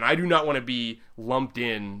me, and I do not want to be lumped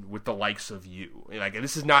in with the likes of you. Like,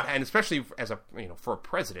 this is not, and especially as a, you know, for a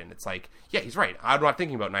president, it's like, yeah, he's right. I'm not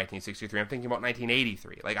thinking about 1963. I'm thinking about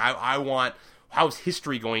 1983. Like, I want, how's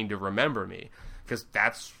history going to remember me? Because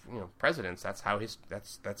that's, you know, presidents. That's how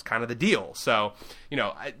that's kind of the deal. So, you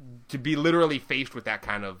know, to be literally faced with that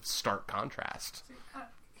kind of stark contrast. See,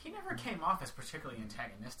 he never came off as particularly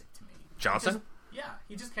antagonistic to me. Johnson? Yeah,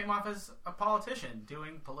 he just came off as a politician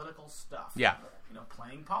doing political stuff. Yeah. You know,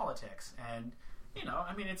 playing politics. And, you know,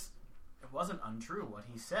 I mean, it wasn't untrue what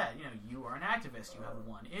he said. You know, you are an activist. You have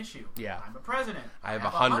one issue. Yeah. I'm a president. I have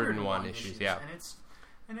 101 issues. Yeah.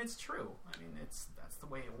 And it's true. I mean, that's the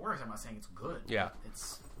way it works. I'm not saying it's good. Yeah.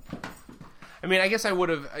 It's... I mean, I guess I would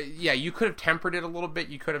have... yeah, you could have tempered it a little bit.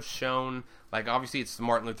 You could have shown... Like, obviously, it's the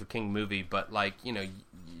Martin Luther King movie, but, like, you know...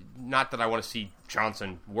 Not that I want to see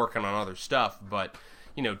Johnson working on other stuff, but,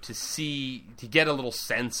 you know, to get a little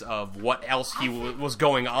sense of what else was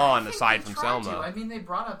going on aside from Selma. I mean, they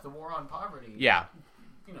brought up the war on poverty. Yeah.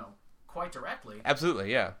 You know, quite directly.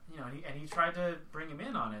 Absolutely, yeah. You know, and he tried to bring him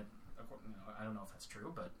in on it. You know, I don't know if that's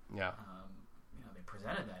true, but yeah. You know, they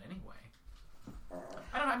presented that anyway.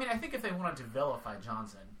 I don't know. I mean, I think if they wanted to vilify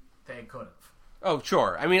Johnson, they could have. Oh,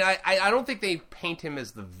 sure. I mean, I don't think they paint him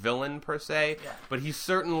as the villain, per se, but he's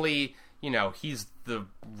certainly, you know, he's the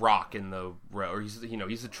rock in the road, or he's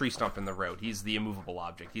the tree stump in the road. He's the immovable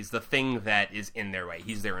object. He's the thing that is in their way.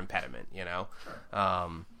 He's their impediment, you know?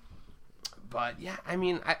 Sure. But, yeah, I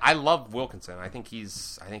mean, I love Wilkinson. I think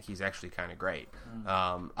he's actually kind of great.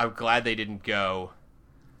 I'm glad they didn't go,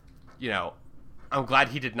 you know, I'm glad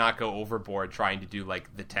he did not go overboard trying to do,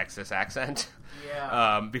 like, the Texas accent.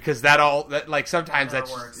 Yeah. Because like, sometimes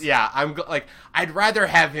that's works. Yeah, I'd rather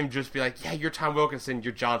have him just be like, yeah, you're Tom Wilkinson,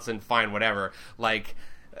 you're Johnson, fine, whatever. Like,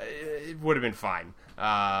 it would have been fine.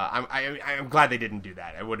 I'm glad they didn't do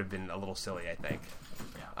that. It would have been a little silly, I think.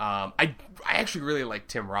 Yeah. I actually really like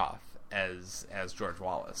Tim Roth as George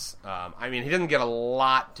Wallace. I mean, he doesn't get a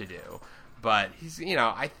lot to do, but he's, you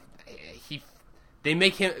know, they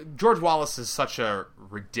make him... George Wallace is such a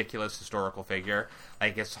ridiculous historical figure.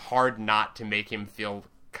 Like, it's hard not to make him feel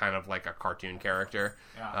kind of like a cartoon character.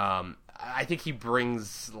 Yeah. I think he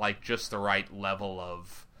brings, like, just the right level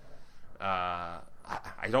of... I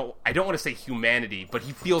don't want to say humanity, but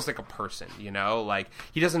he feels like a person, you know? Like,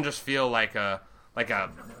 he doesn't just feel like a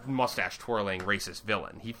mustache-twirling racist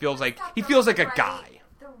villain. He feels like a guy.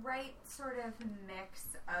 The right sort of mix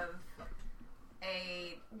of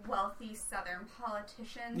a wealthy Southern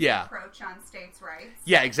politician's approach on states' rights.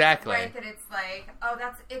 Yeah, exactly. Right, that it's like, oh,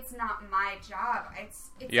 it's not my job. It's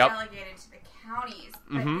delegated to the counties,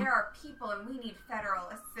 but there are people and we need federal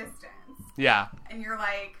assistance. Yeah. And you're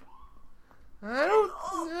like, I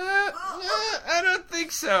don't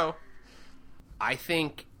think so. I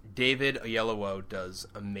think David Oyelowo does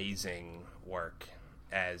amazing work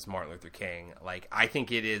as Martin Luther King. Like, I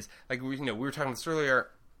think it is, like, we were talking about this earlier.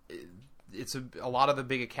 It's a lot of the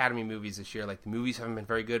big Academy movies this year. Like, the movies haven't been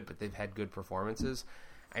very good, but they've had good performances.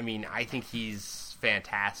 I mean, I think he's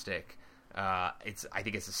fantastic. I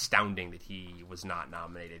think it's astounding that he was not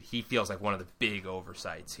nominated. He feels like one of the big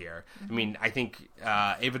oversights here. Mm-hmm. I mean, I think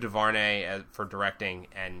Ava DuVernay for directing,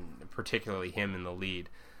 and particularly him in the lead,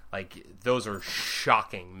 like, those are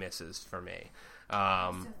shocking misses for me. I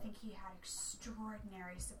also think he had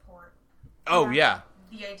extraordinary support. Oh, yeah.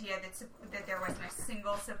 The idea that there wasn't a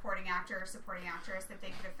single supporting actor or supporting actress that they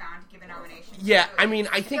could have found to give a nomination. Yeah, I mean,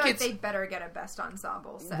 I think like they better get a Best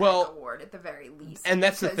Ensemble Set award at the very least. And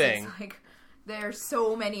that's the thing. It's like, there's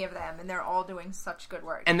so many of them, and they're all doing such good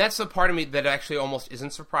work. And that's the part of me that actually almost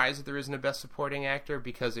isn't surprised that there isn't a Best Supporting Actor,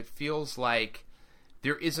 because it feels like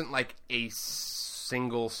there isn't, like, a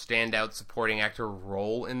single standout supporting actor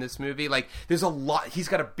role in this movie. Like, there's a lot. He's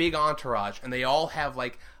got a big entourage, and they all have,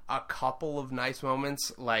 like, a couple of nice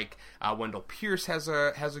moments. Like, Wendell Pierce has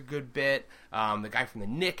a good bit. The guy from the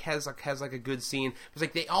Nick has like a good scene. It's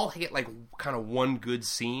like they all get like kind of one good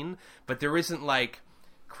scene, but there isn't like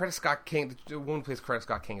Coretta Scott King. The woman who plays Coretta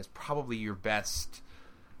Scott King is probably your best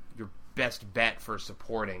bet for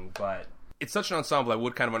supporting, but it's such an ensemble. I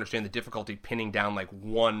would kind of understand the difficulty pinning down like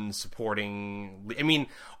one supporting. I mean,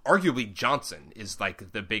 arguably Johnson is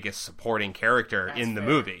like the biggest supporting character in the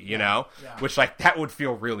movie, you know, which like that would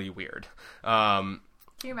feel really weird.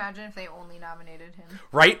 Can you imagine if they only nominated him?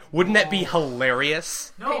 Right? Wouldn't that be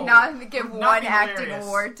hilarious? No. They not give one acting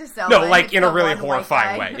award to Selma. No, like in a really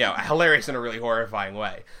horrifying way. Yeah, hilarious in a really horrifying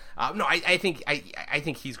way. No, I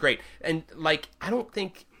think he's great. And, like, I don't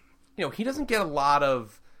think, he doesn't get a lot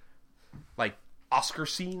of, like, Oscar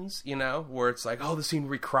scenes, where it's like, oh, the scene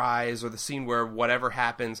where he cries or the scene where whatever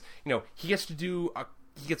happens. He gets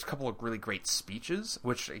a couple of really great speeches,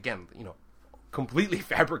 which, again, completely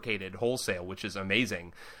fabricated wholesale, which is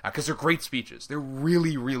amazing, because they're great speeches. They're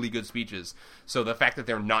really, really good speeches. So the fact that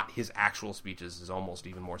they're not his actual speeches is almost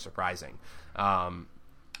even more surprising.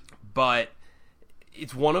 But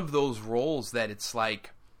it's one of those roles that it's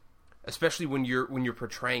like, especially when you're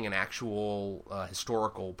portraying an actual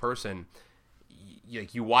historical person,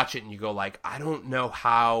 you watch it and you go like, I don't know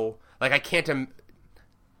how, like, I can't.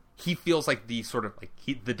 He feels like the sort of like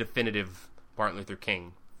the definitive Martin Luther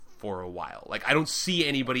King for a while. Like, I don't see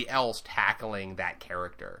anybody else tackling that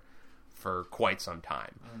character for quite some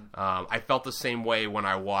time. I felt the same way when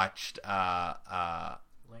I watched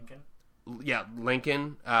Lincoln. Yeah,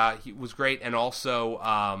 Lincoln. He was great, and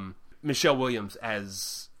also Michelle Williams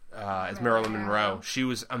as Marilyn Monroe. She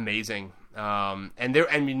was amazing. And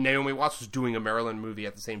Naomi Watts was doing a Marilyn movie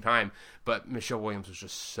at the same time, but Michelle Williams was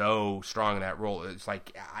just so strong in that role. It's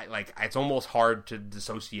like it's almost hard to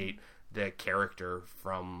dissociate the character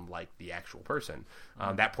from, like, the actual person,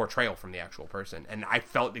 that portrayal from the actual person. And I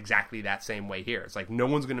felt exactly that same way here. It's like, no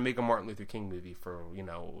one's going to make a Martin Luther King movie for,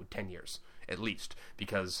 10 years, at least,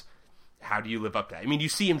 because how do you live up to that? I mean, you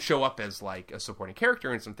see him show up as, like, a supporting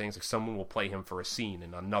character in some things, like someone will play him for a scene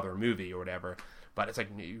in another movie or whatever, but it's like,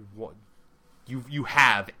 you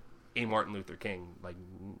have a Martin Luther King, like,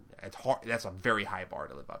 it's hard, that's a very high bar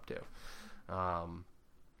to live up to.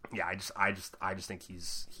 Yeah, I just think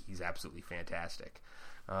he's absolutely fantastic.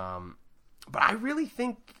 But I really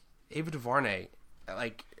think Ava DuVernay,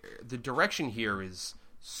 like, the direction here is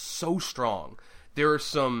so strong. There are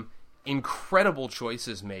some incredible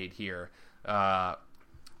choices made here.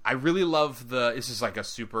 I really love this is like a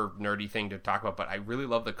super nerdy thing to talk about, but I really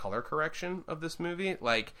love the color correction of this movie.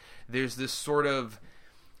 Like, there's this sort of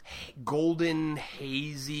golden,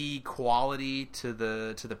 hazy quality to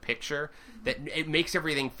the picture that it makes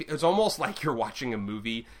everything. It's almost like you're watching a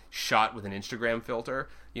movie shot with an Instagram filter.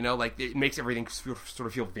 Like, it makes everything sort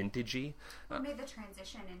of feel vintagey. It made the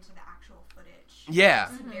transition into the actual footage. Yeah,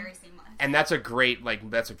 very seamless. And that's a great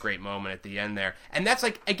moment at the end there. And that's,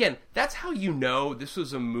 like, again, that's how this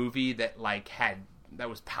was a movie that, like, that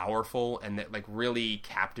was powerful and that, like, really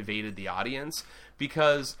captivated the audience,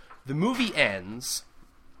 because the movie ends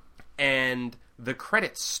and the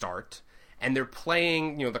credits start, and they're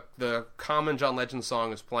playing, the common John Legend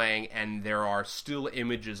song is playing, and there are still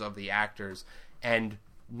images of the actors, and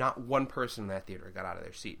not one person in that theater got out of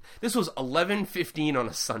their seat. This was 11:15 on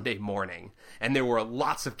a Sunday morning, and there were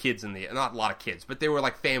lots of kids not a lot of kids, but there were,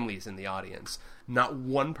 like, families in the audience. Not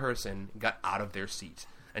one person got out of their seat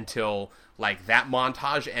until, like, that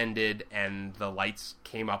montage ended and the lights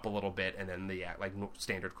came up a little bit, and then the, like,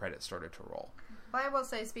 standard credits started to roll. Well, I will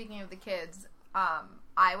say, speaking of the kids,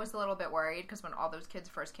 I was a little bit worried because when all those kids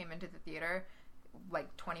first came into the theater,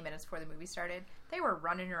 like 20 minutes before the movie started, they were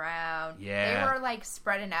running around. Yeah. They were, like,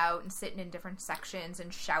 spreading out and sitting in different sections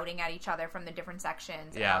and shouting at each other from the different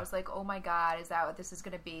sections. And I was like, oh my god, is that what this is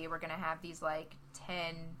going to be? We're going to have these, like,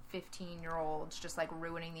 10, 15-year-olds just, like,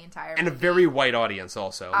 ruining the entire movie. And a very white audience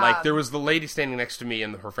also. Like, there was the lady standing next to me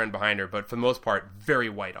and her friend behind her, but for the most part, very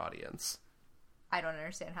white audience. I don't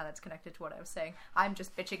understand how that's connected to what I was saying. I'm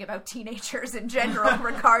just bitching about teenagers in general,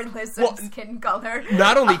 regardless of skin color.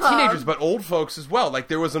 Not only teenagers, but old folks as well. Like,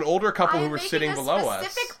 there was an older couple who were sitting below us. I'm making a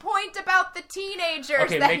specific point about the teenagers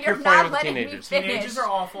that you're not letting me finish. Teenagers are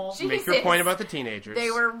awful. Jesus. Make your point about the teenagers.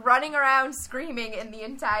 They were running around screaming in the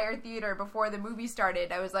entire theater before the movie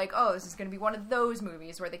started. I was like, oh, this is going to be one of those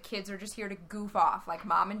movies where the kids are just here to goof off. Like,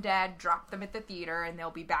 mom and dad dropped them at the theater, and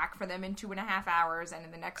they'll be back for them in 2.5 hours, and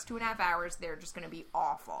in the next 2.5 hours, they're just going to be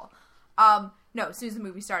awful. No, as soon as the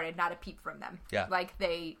movie started, not a peep from them. Yeah. Like,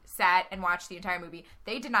 they sat and watched the entire movie.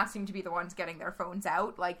 They did not seem to be the ones getting their phones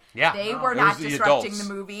out. Like, they were not disrupting the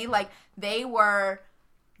movie. Like, they were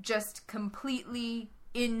just completely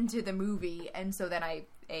into the movie. And so then I,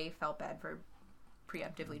 felt bad for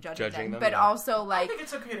preemptively judging them, but also, like, I think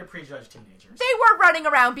it's okay to prejudge teenagers. They were running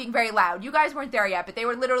around being very loud. You guys weren't there yet, but they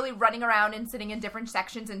were literally running around and sitting in different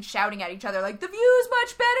sections and shouting at each other, like, the view's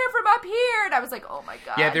much better from up here. And I was like, oh my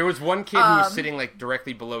god. Yeah, there was one kid who was sitting, like,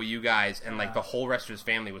 directly below you guys, and, like, the whole rest of his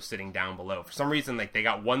family was sitting down below. For some reason, like, they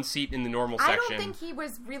got one seat in the normal section. I don't think he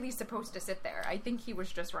was really supposed to sit there. I think he was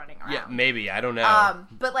just running around. Yeah, maybe. I don't know.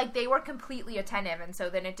 But, like, they were completely attentive, and so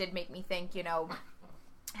then it did make me think,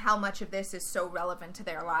 how much of this is so relevant to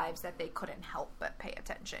their lives that they couldn't help but pay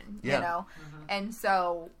attention, you know? Mm-hmm. And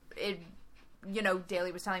so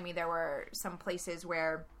Daley was telling me there were some places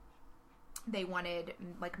where they wanted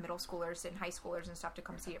like middle schoolers and high schoolers and stuff to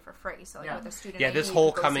come see it for free. So like with a student, this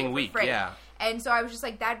whole coming week, And so I was just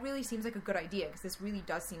like, that really seems like a good idea because this really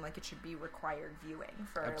does seem like it should be required viewing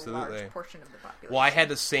for a large portion of the population. Well, I had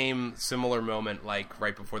the similar moment like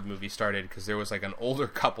right before the movie started because there was like an older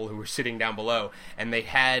couple who were sitting down below and they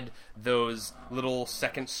had those little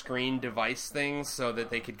second screen device things so that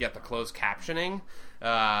they could get the closed captioning.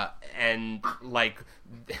 And like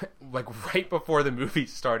right before the movie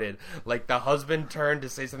started, like the husband turned to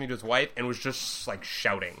say something to his wife and was just like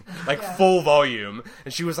shouting, like full volume,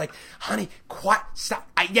 and she was like, "Honey, quiet, stop!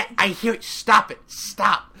 I hear it. Stop it,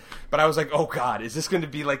 stop!" But I was like, "Oh God, is this going to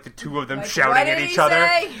be like the two of them like, shouting at each other?"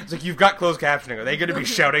 It's like, you've got closed captioning. Are they going to be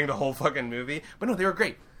shouting the whole fucking movie? But no, they were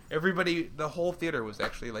great. Everybody, the whole theater was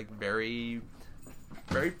actually like very,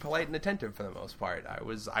 very polite and attentive for the most part. I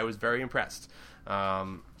was very impressed.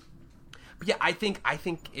 But yeah, I think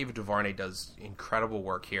Ava DuVernay does incredible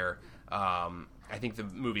work here. I think the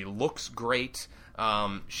movie looks great.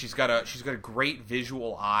 She's got a great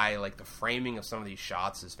visual eye. Like the framing of some of these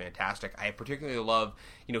shots is fantastic. I particularly love,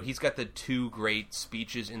 he's got the two great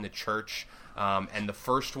speeches in the church. And the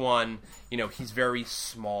first one, he's very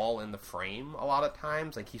small in the frame a lot of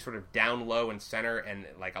times. Like he's sort of down low and center, and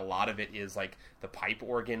like a lot of it is like the pipe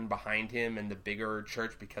organ behind him and the bigger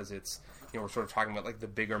church because it's, we're sort of talking about like the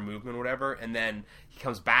bigger movement or whatever. And then he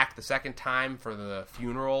comes back the second time for the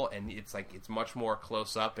funeral, and it's like it's much more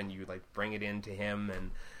close up, and you like bring it into him,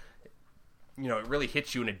 and it really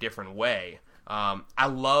hits you in a different way. I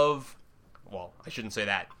shouldn't say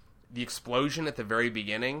that. The explosion at the very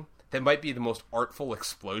beginning. That might be the most artful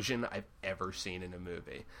explosion I've ever seen in a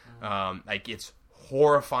movie. Like it's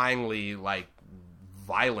horrifyingly like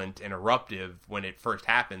violent and eruptive when it first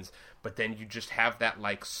happens, but then you just have that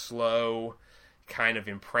like slow kind of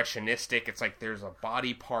impressionistic. It's like there's a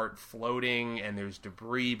body part floating and there's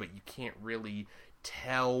debris, but you can't really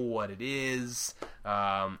tell what it is.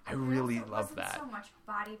 I really love that. It wasn't so much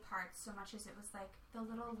body parts so much as it was like the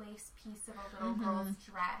little lace piece of a little girl's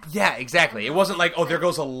dress. Yeah, exactly. It wasn't like, there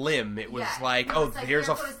goes a limb. It was like, here's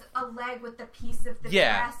there goes a leg with the piece of the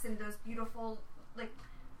dress and those beautiful like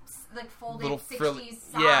folded little 60s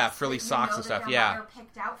socks. Frilly socks and stuff. Their mother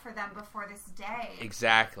picked out for them before this day.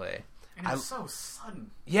 Exactly. And it's so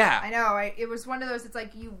sudden. Yeah. I know. It was one of those, it's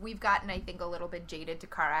like we've gotten, I think, a little bit jaded to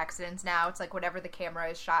car accidents now. It's like whatever the camera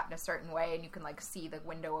is shot in a certain way and you can like see the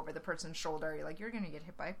window over the person's shoulder. You're like, you're going to get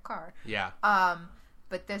hit by a car. Yeah.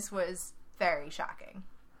 But this was very shocking.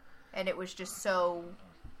 And it was just so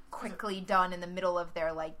quickly done in the middle of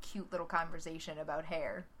their like cute little conversation about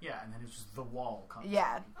hair. Yeah, and then it's just the wall comes.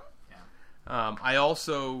 Yeah. I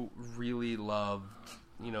also really loved,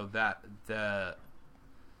 that the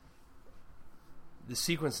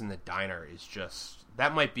sequence in the diner is just,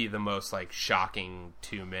 that might be the most like shocking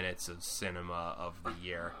 2 minutes of cinema of the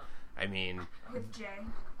year. I mean, with Jay.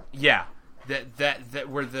 Yeah. That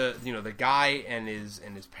where the guy and his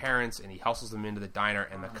parents, and he hustles them into the diner,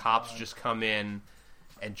 and the cops just come in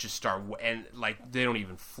and just start, and like they don't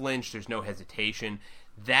even flinch. There's no hesitation.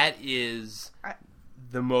 That is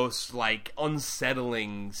the most like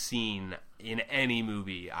unsettling scene in any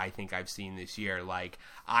movie I think I've seen this year. Like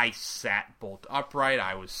I sat bolt upright.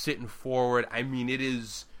 I was sitting forward. I mean, it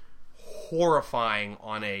is horrifying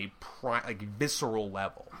on a visceral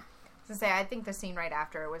level. I think the scene right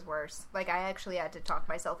after it was worse. Like, I actually had to talk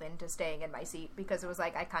myself into staying in my seat because it was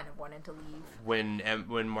like I kind of wanted to leave.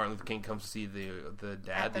 When Martin Luther King comes to see the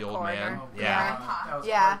dad, the old corner.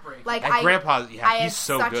 man, like Grandpa, I had he's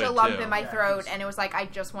so such good a lump too. in my throat, and it was like I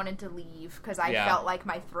just wanted to leave because I felt like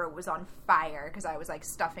my throat was on fire because I was like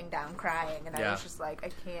stuffing down, crying, and I was just like, I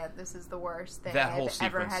can't. This is the worst thing I've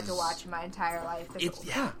ever had to watch in my entire life.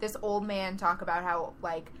 This old man talk about how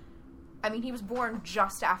like. I mean, he was born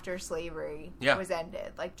just after slavery was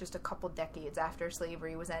ended, like just a couple decades after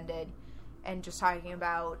slavery was ended, and just talking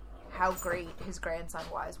about how great his grandson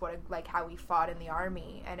was, how he fought in the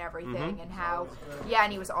army and everything, and how,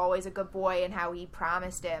 and he was always a good boy, and how he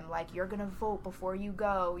promised him, like, you're gonna vote before you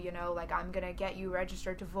go, like, I'm gonna get you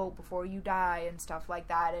registered to vote before you die, and stuff like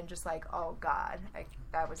that, and just like, oh God,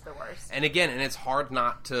 that was the worst. And again, it's hard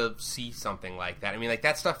not to see something like that. I mean, like,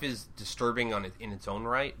 that stuff is disturbing in its own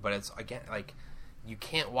right, but it's, again, like, you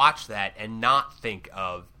can't watch that and not think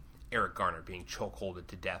of Eric Garner being chokeholded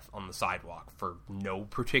to death on the sidewalk for no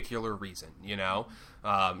particular reason,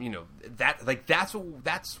 that that's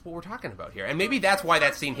what we're talking about here, and maybe that's why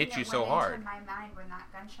that scene hit you so hard. In my mind when that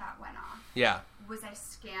gunshot went off, was I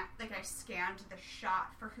scanned the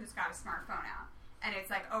shot for Who's Got a Smartphone out. And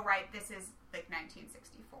it's like, oh, right, this is, like,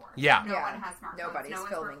 1964. Yeah. No one has smartphones. Nobody's no one's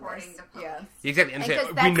filming recording this. the police. Yeah. Exactly.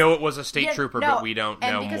 And we know it was a state trooper, but we don't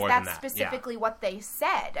know more than that. And because that's specifically what they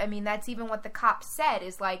said. I mean, that's even what the cops said,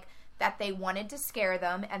 is, like, that they wanted to scare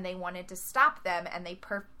them, and they wanted to stop them, and they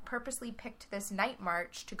purposely picked this night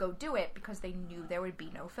march to go do it because they knew there would be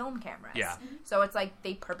no film cameras. Yeah. Mm-hmm. So it's like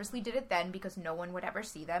they purposely did it then because no one would ever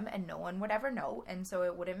see them and no one would ever know, and so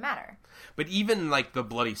it wouldn't matter. But even, like, the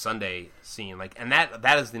Bloody Sunday scene, like, and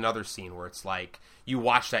that is another scene where it's like, you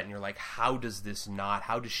watch that and you're like, how does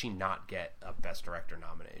she not get a Best Director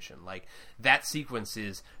nomination? Like, that sequence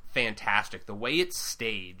is fantastic. The way it's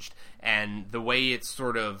staged and the way it's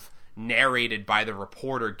sort of narrated by the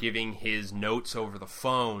reporter giving his notes over the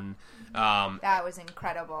phone. That was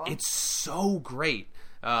incredible. It's so great.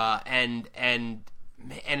 And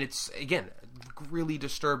it's, again, really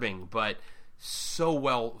disturbing, but so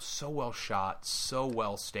well shot, so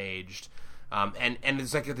well staged. And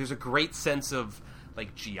there's a great sense of,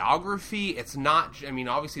 like, geography. It's not, I mean,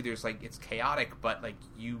 obviously there's, like, it's chaotic, but, like,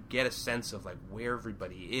 you get a sense of, like, where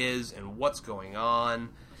everybody is and what's going on.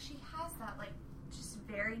 She has that, like, just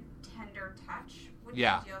very tender touch when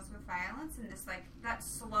Yeah. she deals with violence, and this, like, that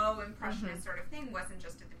slow impressionist sort of thing wasn't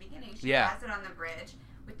just at the beginning. She Yeah. has it on the bridge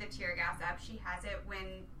with the tear gas up. She has it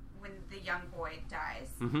when the young boy dies.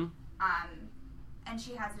 Mm-hmm. And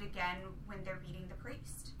she has it again when they're beating the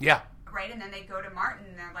priest. Yeah. Right? And then they go to Martin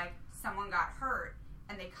and they're like, someone got hurt,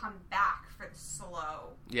 and they come back for the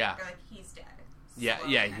slow. Yeah. They're like, he's dead. Yeah, Slow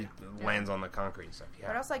yeah, kind he of. lands on the concrete and stuff. Yeah.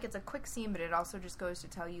 But also, like, it's a quick scene, but it also just goes to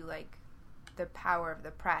tell you, like, the power of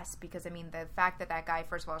the press, because, I mean, the fact that guy,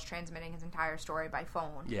 first of all, is transmitting his entire story by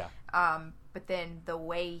phone. Yeah. But then the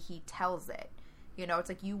way he tells it, you know, it's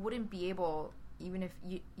like you wouldn't be able, even if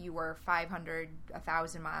you were 500,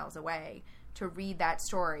 1,000 miles away, to read that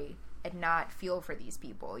story and not feel for these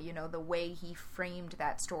people. You know, the way he framed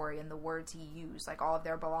that story and the words he used, like all of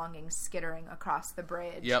their belongings skittering across the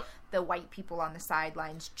bridge. Yep. The white people on the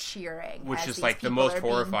sidelines cheering. Which as is, these like, the people most are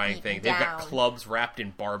being horrifying beaten thing. They've got down. clubs wrapped in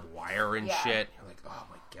barbed wire and Yeah. shit. You're like, oh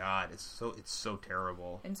my god, it's so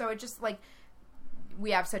terrible. And so it just, like,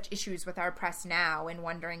 we have such issues with our press now and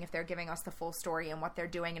wondering if they're giving us the full story and what they're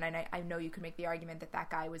doing. And I know you could make the argument that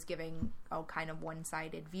guy was giving a kind of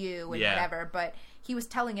one-sided view and whatever, but he was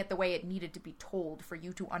telling it the way it needed to be told for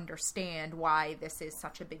you to understand why this is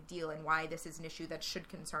such a big deal and why this is an issue that should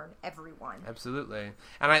concern everyone. Absolutely.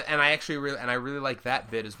 And I actually really like that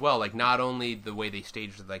bit as well. Like, not only the way they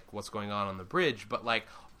staged, like, what's going on the bridge, but, like,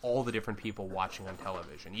 all the different people watching on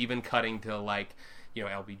television, even cutting to, like, you know,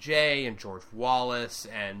 LBJ and George Wallace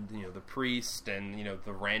and, you know, the priest and, you know,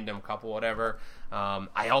 the random couple, whatever.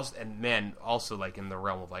 Also, like, in the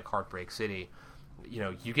realm of, like, Heartbreak City, you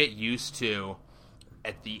know, you get used to,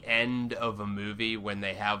 at the end of a movie, when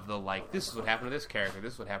they have the, like, this is what happened to this character,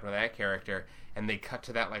 this is what happened to that character, and they cut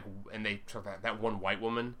to that, like, and they took that one white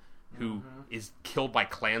woman who is killed by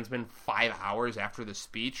Klansmen 5 hours after the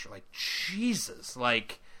speech. Like, Jesus,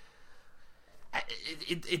 like,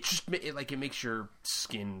 it makes your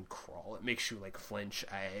skin crawl. It makes you, like, flinch.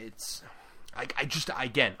 I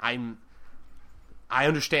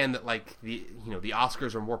understand that, like, the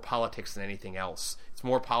Oscars are more politics than anything else. It's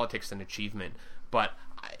more politics than achievement. But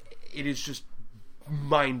it is just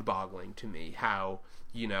mind-boggling to me how,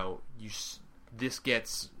 you know, this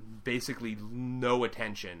gets basically no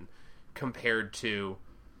attention compared to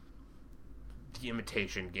The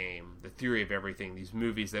Imitation Game, The Theory of Everything, these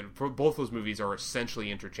movies that, both those movies are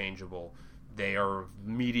essentially interchangeable. They are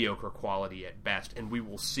mediocre quality at best, and we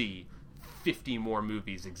will see 50 more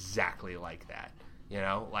movies exactly like that. You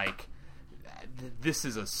know, like, this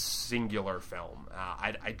is a singular film.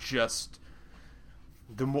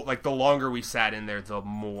 The longer we sat in there, the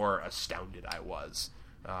more astounded I was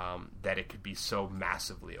that it could be so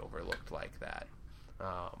massively overlooked like that.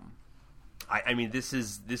 I mean, this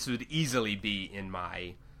would easily be in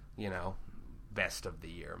my, you know, best of the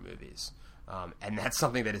year movies. And that's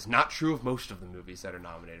something that is not true of most of the movies that are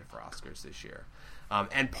nominated for Oscars this year.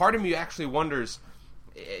 And part of me actually wonders,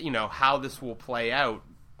 you know, how this will play out.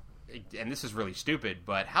 And this is really stupid,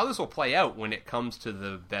 but how this will play out when it comes to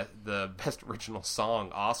the Best Original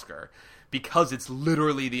Song Oscar. Because it's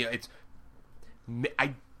literally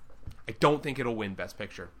I don't think it'll win Best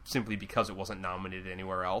Picture, simply because it wasn't nominated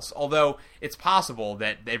anywhere else. Although, it's possible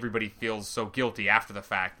that everybody feels so guilty after the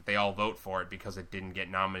fact that they all vote for it because it didn't get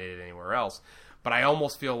nominated anywhere else. But I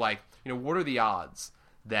almost feel like, you know, what are the odds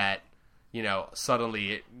that, you know,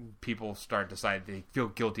 suddenly people start to decide they feel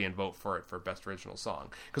guilty and vote for it for Best Original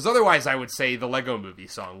Song? Because otherwise I would say the Lego Movie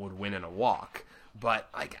song would win in a walk. But,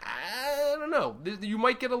 like, I don't know. You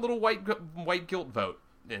might get a little white guilt vote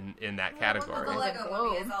in that category. Well, the Lego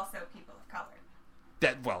movie is also people of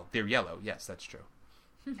color. They're yellow. Yes, that's true.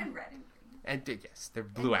 And red and green. And yes, they're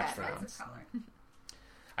blue astronauts.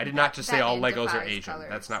 I did not just say Batman all Legos are defies Asian. colors.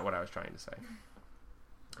 That's not what I was trying to say.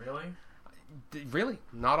 Really? Really?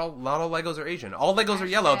 Not all Legos are Asian. All Legos are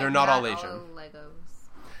yellow. They're not all Asian. All Legos.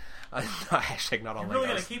 Hashtag not all You're Legos. really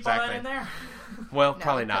gonna keep all that in there? Well, No,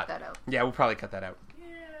 probably cut not. that out. Yeah, we'll probably cut that out. Yeah.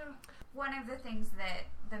 One of the things that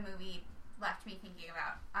the movie left me thinking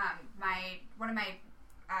about, one of my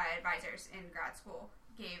advisors in grad school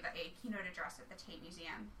gave a keynote address at the Tate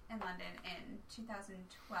Museum in London in 2012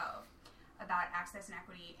 about access and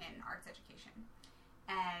equity in arts education.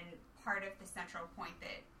 And part of the central point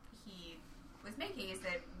that he was making is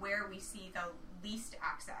that where we see the least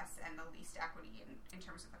access and the least equity in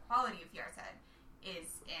terms of the quality of the arts ed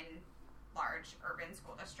is in large urban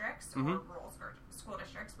school districts or rural school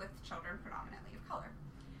districts with children predominantly of color.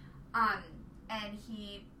 And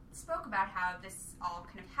he spoke about how this all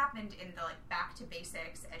kind of happened in the back to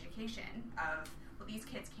basics education of, well, these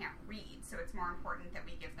kids can't read, so it's more important that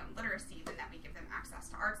we give them literacy than that we give them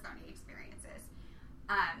access to arts learning experiences.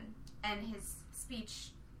 And his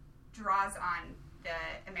speech draws on the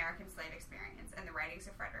American slave experience and the writings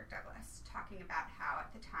of Frederick Douglass, talking about how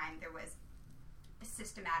at the time there was a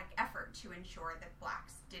systematic effort to ensure that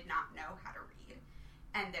blacks did not know how to read,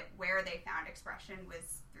 and that where they found expression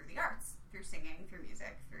was through the arts, through singing, through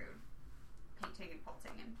music, through painting and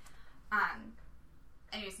quilting. And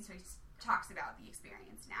anyways, and so he talks about the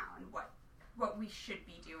experience now and what we should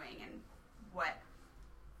be doing and what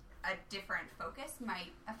a different focus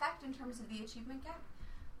might affect in terms of the achievement gap.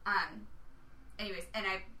 Anyways, and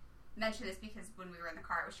I mention this because when we were in the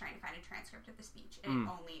car, I was trying to find a transcript of the speech, and it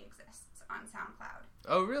only exists on SoundCloud.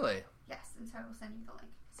 Oh, really? Yes, and so I will send you the link.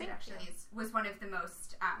 It actually was one of the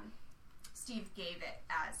most... Steve gave it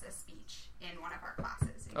as a speech in one of our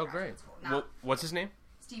classes in graduate school. Well, what's his name?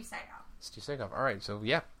 Steve Seighoff. Steve Seighoff. All right, so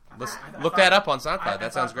yeah, let's I look that up on SoundCloud.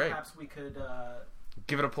 That sounds great. Perhaps we could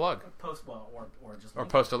give it a plug. Post or just or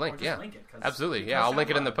post a link. Or just link it, absolutely. Yeah, I'll link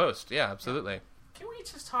it in the post. Yeah, absolutely. Can we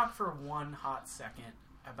just talk for one hot second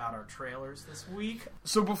about our trailers this week?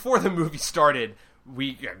 So before the movie started,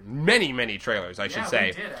 we got many trailers, I should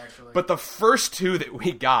say. We did, actually. But the first two that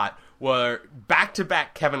we got were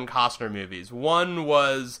back-to-back Kevin Costner movies. One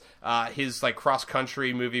was his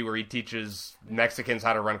cross-country movie where he teaches Mexicans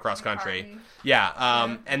how to run cross-country.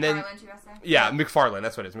 Yeah, and then USA? McFarlane.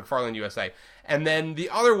 That's what it is. McFarlane USA. And then the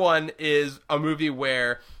other one is a movie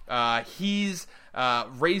where he's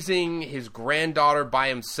raising his granddaughter by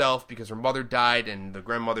himself because her mother died and the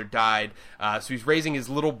grandmother died. So he's raising his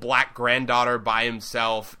little black granddaughter by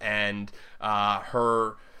himself, and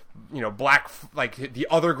her, black, the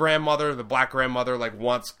other grandmother, the black grandmother,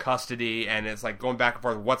 wants custody, and it's going back and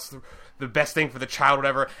forth. What's the best thing for the child,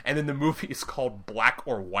 whatever. And then the movie is called Black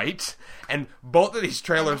or White, and both of these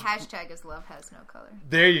trailers. And the hashtag is Love Has No Color.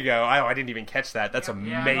 There you go. I didn't even catch that. That's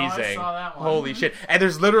amazing. Yeah, no, I saw that one. Holy shit! And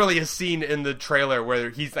there's literally a scene in the trailer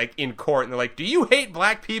where he's in court, and they're like, "Do you hate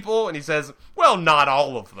black people?" And he says, "Well, not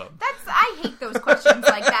all of them." I hate those questions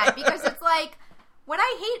like that, because it's when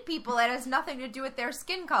I hate people, it has nothing to do with their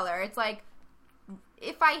skin color. It's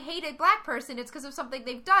if I hate a black person, it's because of something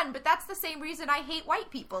they've done, but that's the same reason I hate white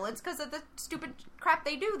people. It's because of the stupid crap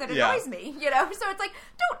they do that annoys me, So it's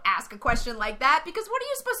don't ask a question like that, because what are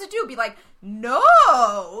you supposed to do? Be no!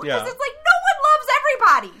 Because it's no one loves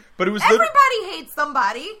everybody! But it was everybody hates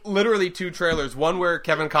somebody! Literally two trailers. One where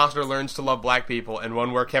Kevin Costner learns to love black people, and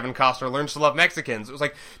one where Kevin Costner learns to love Mexicans. It was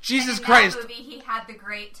Jesus Christ! In that movie, he had the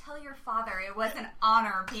great, tell your father it was an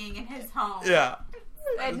honor being in his home. Yeah.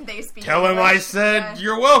 And they speak Tell him I said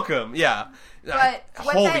you're welcome. Yeah. But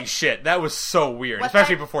holy shit, that was so weird,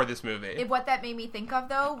 especially before this movie. What that made me think of,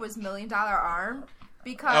 though, was $1 Million Arm.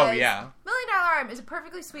 Because $1 Million Arm is a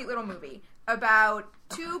perfectly sweet little movie about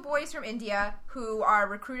two boys from India who are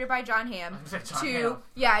recruited by John Hamm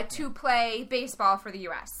to play baseball for the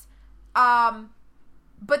U.S.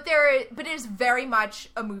 But it is very much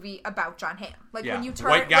a movie about John Hamm. When you turn,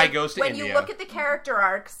 white guy goes to India. When you look at the character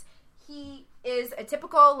arcs, he is a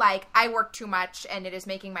typical, I work too much and it is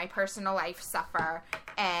making my personal life suffer,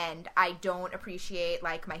 and I don't appreciate,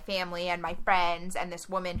 my family and my friends and this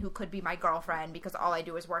woman who could be my girlfriend because all I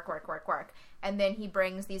do is work. And then he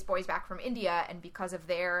brings these boys back from India, and because of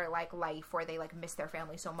their, life where they, miss their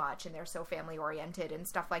family so much and they're so family-oriented and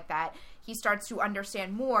stuff like that, he starts to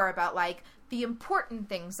understand more about, the important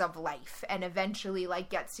things of life, and eventually,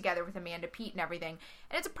 gets together with Amanda Peet and everything.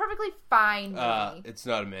 And it's a perfectly fine movie. It's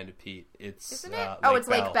not Amanda Peet. Isn't it? It's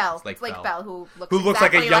Lake Bell. It's Lake Bell, who looks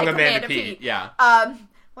like a young Amanda Peet. Yeah.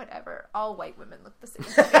 Well, whatever. All white women look the same to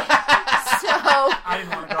me. So I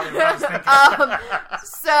didn't want to go there. I was thinking.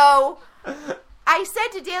 So I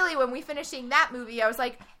said to Daley when we finished seeing that movie, I was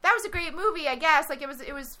like, that was a great movie, I guess. Like, it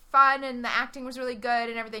was fun, and the acting was really good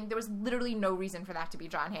and everything. There was literally no reason for that to be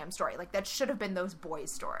Jon Hamm's story. Like, that should have been those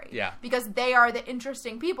boys' story. Yeah. Because they are the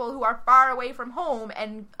interesting people who are far away from home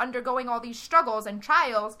and undergoing all these struggles and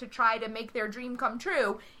trials to try to make their dream come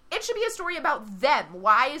true. It should be a story about them.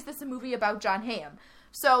 Why is this a movie about Jon Hamm?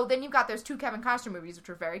 So then you've got those 2 Kevin Costner movies, which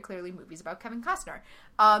were very clearly movies about Kevin Costner,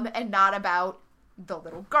 and not about the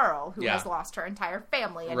little girl who has lost her entire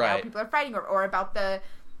family and now people are fighting over, or about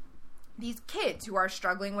these kids who are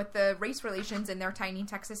struggling with the race relations in their tiny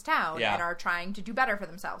Texas town and are trying to do better for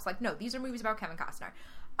themselves. Like, no, these are movies about Kevin Costner.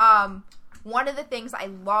 One of the things I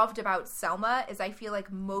loved about Selma is I feel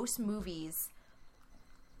like most movies,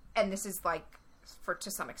 and this is like,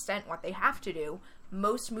 to some extent what they have to do,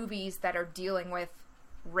 most movies that are dealing with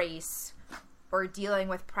race or dealing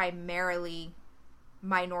with primarily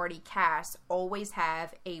minority casts always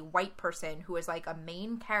have a white person who is like a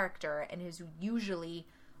main character and is usually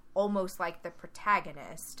almost like the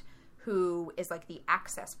protagonist, who is like the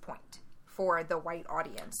access point for the white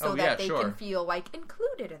audience so that they can feel like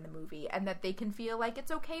included in the movie, and that they can feel like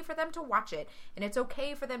it's okay for them to watch it and it's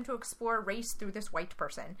okay for them to explore race through this white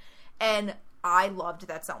person. And I loved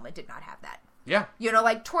that Selma did not have that. Yeah. You know,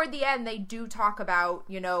 like toward the end they do talk about,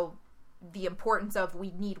 you know, the importance of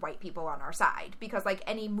we need white people on our side, because like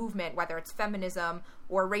any movement, whether it's feminism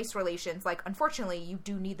or race relations, like unfortunately you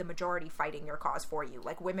do need the majority fighting your cause for you.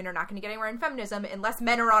 Like women are not going to get anywhere in feminism unless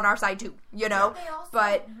men are on our side too, you know. They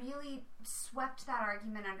also really swept that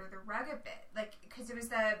argument under the rug a bit, like because it was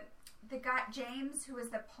the guy James, who was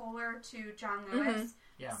the polar to John Lewis,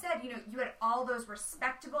 said, you know, you had all those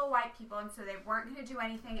respectable white people, and so they weren't going to do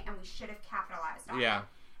anything, and we should have capitalized on it.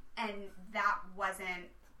 And that wasn't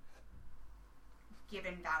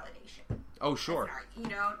given validation. Oh, sure. You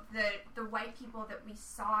know, the white people that we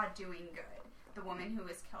saw doing good, the woman who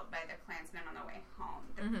was killed by the Klansmen on the way home,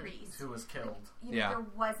 the priest who was killed. You know, there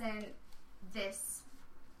wasn't this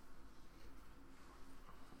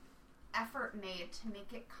effort made to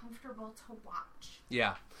make it comfortable to watch.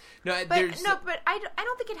 Yeah. But I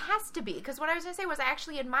don't think it has to be, because what I was going to say was I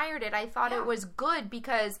actually admired it. I thought it was good,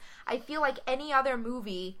 because I feel like any other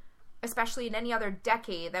movie, especially in any other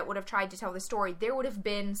decade that would have tried to tell the story, there would have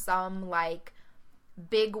been some, like,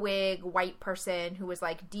 bigwig white person who was,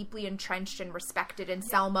 like, deeply entrenched and respected in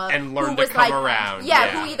Selma. And learned to come around. Yeah,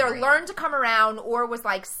 who either learned to come around or was,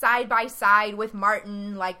 like, side by side with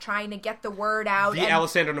Martin, like, trying to get the word out. The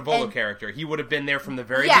Alessandro Nivola character. He would have been there from the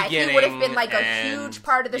very beginning. Yeah, he would have been, like, a huge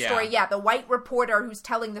part of the story. Yeah, the white reporter who's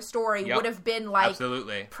telling the story would have been, like,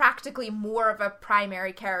 practically more of a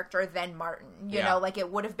primary character than Martin. You know, like, it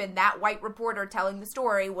would have been that white reporter telling the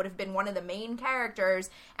story would have been one of the main characters.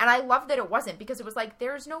 And I love that it wasn't, because it was like,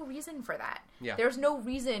 there's no reason for that. Yeah. There's no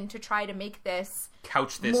reason to try to make this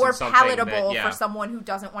more palatable for someone who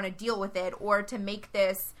doesn't want to deal with it, or to make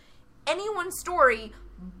this anyone's story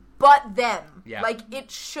but them. Yeah. Like, it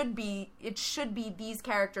should be these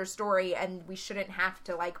characters' story, and we shouldn't have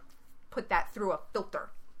to, like, put that through a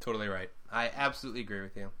filter. Totally right. I absolutely agree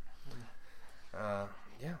with you. Yeah.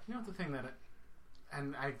 You know, the thing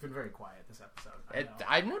and I've been very quiet this episode.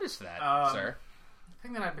 I noticed that, sir. The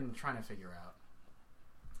thing that I've been trying to figure out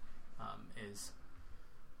is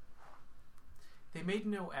they made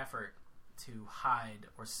no effort to hide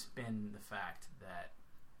or spin the fact that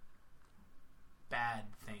bad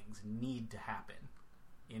things need to happen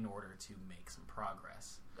in order to make some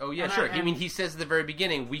progress. Oh, yeah, and sure. I mean, he says at the very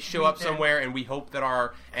beginning, we show up somewhere and we hope that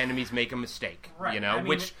our enemies make a mistake, you know,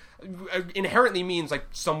 which inherently means, like,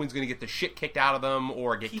 someone's going to get the shit kicked out of them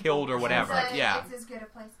or get killed or whatever. It's as good a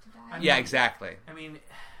place to die. Yeah, exactly. I mean,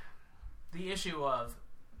 the issue of,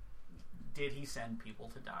 did he send people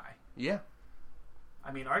to die? Yeah.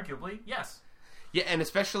 I mean, arguably, yes. Yeah, and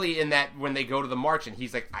especially in that when they go to the march and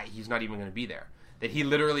he's like, he's not even going to be there. That he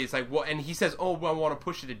literally is like, well, and he says, oh, well, I want to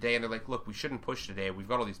push it today. And they're like, look, we shouldn't push today. We've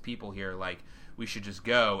got all these people here. Like, we should just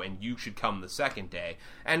go, and you should come the second day.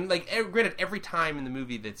 And, like, granted, every time in the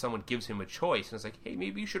movie that someone gives him a choice, and it's like, hey,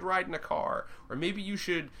 maybe you should ride in a car, or maybe you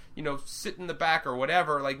should, you know, sit in the back or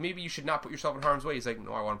whatever. Like, maybe you should not put yourself in harm's way. He's like,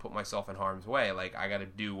 no, I want to put myself in harm's way. Like, I got to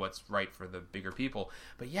do what's right for the bigger people.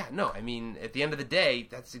 But, yeah, no, I mean, at the end of the day,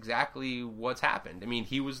 that's exactly what's happened. I mean,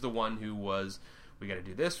 he was the one who was, we got to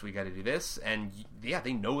do this, and, yeah,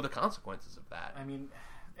 they know the consequences of that. I mean,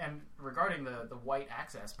 and regarding the white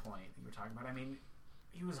access point that you were talking about, I mean,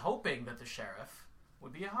 he was hoping that the sheriff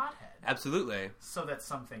would be a hothead. Absolutely. So that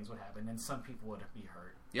some things would happen and some people would be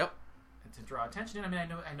hurt. Yep. to draw attention. And I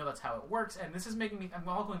mean, I know that's how it works. And this is making me. I'm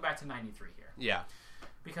all going back to '93 here. Yeah.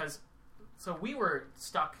 Because so we were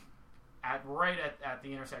stuck right at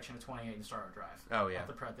the intersection of 28 and Starro Drive. Oh yeah. At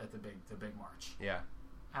the big march. Yeah.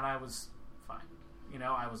 And I was fine. You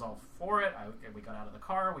know, I was all for it. We got out of the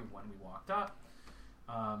car. We walked up.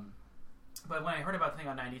 But when I heard about the thing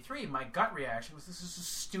on 93, my gut reaction was, this is the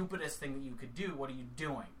stupidest thing that you could do. What are you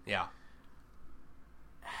doing? Yeah.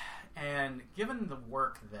 And given the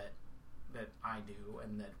work that I do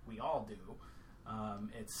and that we all do,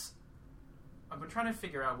 I've been trying to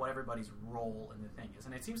figure out what everybody's role in the thing is.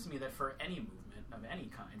 And it seems to me that for any movement of any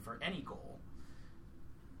kind, for any goal,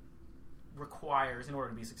 requires, in order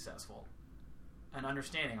to be successful, an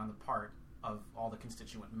understanding on the part of all the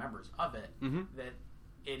constituent members of it that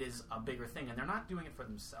it is a bigger thing, and they're not doing it for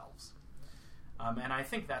themselves. And I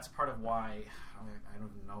think that's part of why, I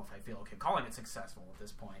don't know if I feel okay calling it successful at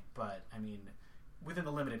this point, but I mean, within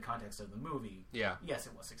the limited context of the movie, yes,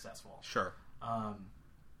 it was successful. Sure.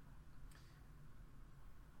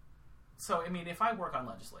 So, I mean, if I work on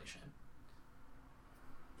legislation,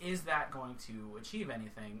 is that going to achieve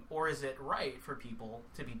anything, or is it right for people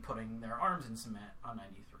to be putting their arms in cement on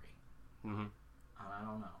 93? I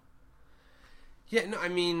don't know. Yeah, no, I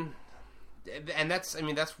mean, and that's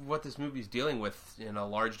what this movie's dealing with in a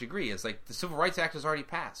large degree. Is like the Civil Rights Act has already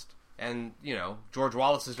passed, and you know George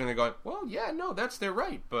Wallace is going to go, well, yeah, no, that's their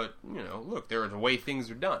right, but you know, look, there is a way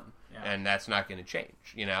things are done, and that's not going to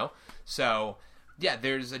change. You know, so yeah,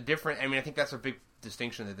 there's a different. I mean, I think that's a big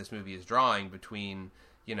distinction that this movie is drawing between,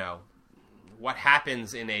 you know, what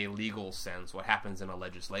happens in a legal sense, what happens in a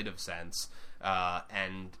legislative sense,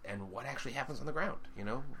 and what actually happens on the ground. You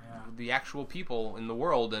know, the actual people in the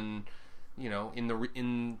world, and you know,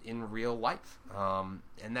 in real life.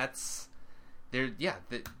 And that's there. Yeah,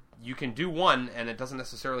 that you can do one, and it doesn't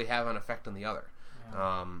necessarily have an effect on the other.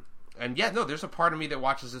 And yeah, no, there's a part of me that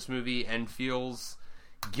watches this movie and feels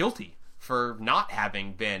guilty for not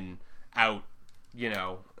having been out, you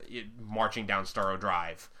know, marching down Starro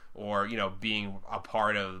Drive, or, you know, being a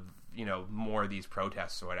part of, you know, more of these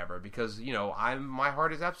protests or whatever, because, you know, my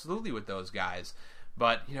heart is absolutely with those guys,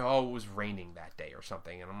 but, you know, it was raining that day or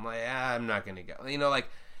something, and I'm like, I'm not going to go, you know, like,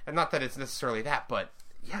 and not that it's necessarily that, but,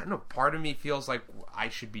 yeah, no, part of me feels like I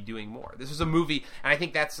should be doing more. This is a movie, and I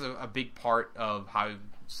think that's a big part of how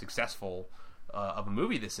successful of a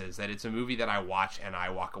movie this is, that it's a movie that I watch and I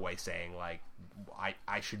walk away saying, like,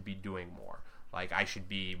 I should be doing more. Like, I should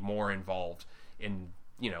be more involved in,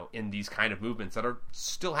 you know, in these kind of movements that are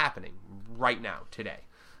still happening right now, today.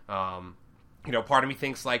 You know, part of me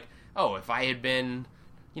thinks, like, oh, if I had been,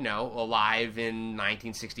 you know, alive in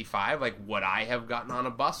 1965, like, would I have gotten on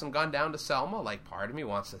a bus and gone down to Selma? Like, part of me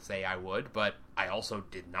wants to say I would, but I also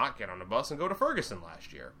did not get on a bus and go to Ferguson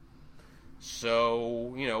last year.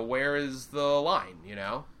 So, you know, where is the line, you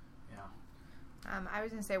know? I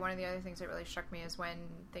was going to say, one of the other things that really struck me is when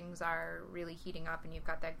things are really heating up and you've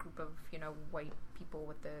got that group of, you know, white people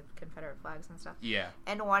with the Confederate flags and stuff. Yeah.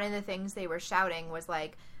 And one of the things they were shouting was,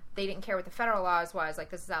 like, they didn't care what the federal laws was, like,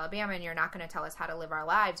 this is Alabama and you're not going to tell us how to live our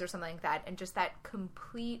lives or something like that. And just that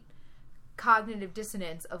complete cognitive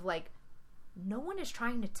dissonance of, like, no one is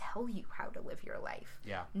trying to tell you how to live your life.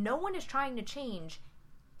 Yeah. No one is trying to change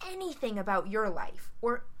anything about your life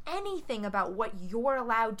or anything about what you're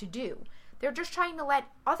allowed to do. They're just trying to let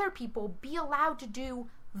other people be allowed to do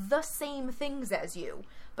the same things as you.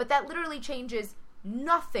 But that literally changes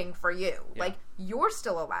nothing for you. Yeah. Like, you're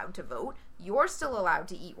still allowed to vote. You're still allowed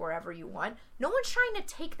to eat wherever you want. No one's trying to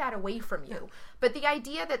take that away from you. But the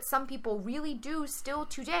idea that some people really do still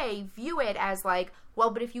today view it as like, well,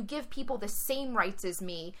 but if you give people the same rights as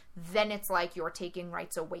me, then it's like you're taking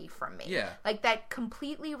rights away from me. Yeah. Like that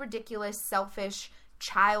completely ridiculous, selfish,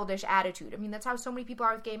 childish attitude. I mean, that's how so many people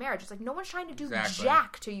are with gay marriage. It's like, no one's trying to do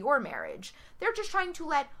jack to your marriage. They're just trying to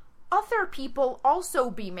let other people also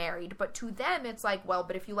be married. But to them, it's like, well,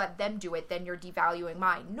 but if you let them do it, then you're devaluing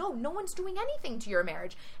mine. No one's doing anything to your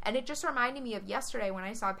marriage. And it just reminded me of yesterday when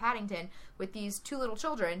I saw Paddington with these two little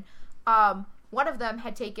children. One of them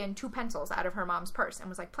had taken 2 pencils out of her mom's purse and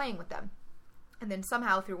was like playing with them. And then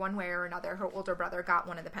somehow, through one way or another, her older brother got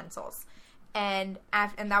one of the pencils. And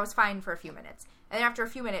that was fine for a few minutes. And after a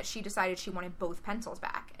few minutes, she decided she wanted both pencils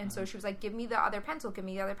back. And so she was like, give me the other pencil, give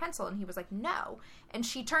me the other pencil. And he was like, no. And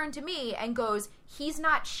she turned to me and goes, he's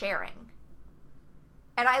not sharing.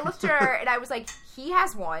 And I looked at her and I was like, he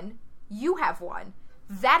has one, you have one.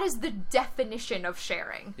 That is the definition of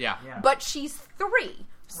sharing. Yeah. But she's 3.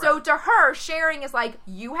 So to her, sharing is like,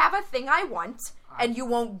 you have a thing I want, and you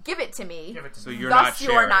won't give it to me. So you're not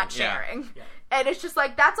sharing. You're not sharing. Yeah. And it's just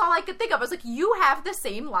like, that's all I could think of. I was like, you have the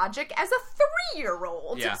same logic as a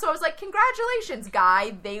 3-year-old. Yeah. So I was like, congratulations,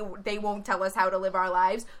 guy. They won't tell us how to live our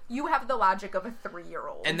lives. You have the logic of a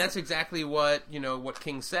 3-year-old. And that's exactly what, what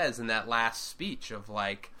King says in that last speech of,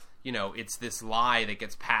 like, it's this lie that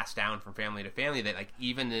gets passed down from family to family that, like,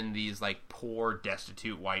 even in these, like, poor,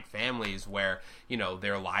 destitute white families where,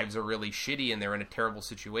 their lives are really shitty and they're in a terrible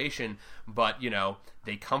situation, but,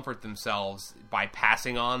 they comfort themselves by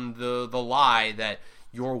passing on the lie that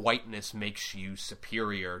your whiteness makes you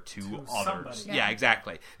superior to others. Yeah,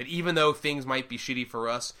 exactly. That even though things might be shitty for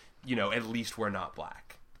us, at least we're not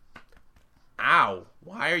black. Ow.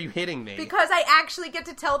 Why are you hitting me? Because I actually get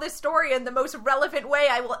to tell this story in the most relevant way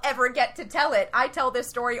I will ever get to tell it. I tell this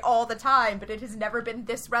story all the time, but it has never been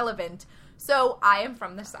this relevant. So, I am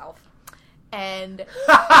from the South. And...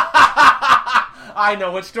 I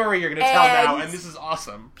know what story you're going to tell now, and this is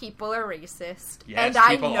awesome. People are racist. Yes, and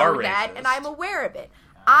I people know are that, racist. and I'm aware of it.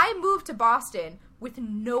 I moved to Boston with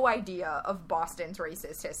no idea of Boston's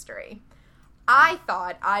racist history. I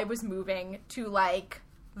thought I was moving to, like,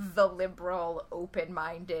 the liberal,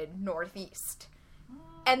 open-minded Northeast.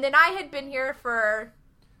 And then I had been here for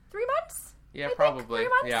 3 months? Yeah, I probably. Think,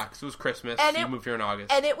 3 months? Yeah, because it was Christmas. And you moved here in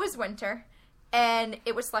August. And it was winter. And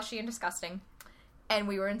it was slushy and disgusting. And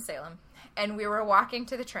we were in Salem. And we were walking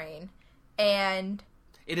to the train. And...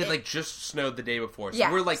 It had, like, just snowed the day before. So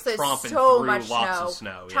yeah, we're, like, so tromping so through much lots of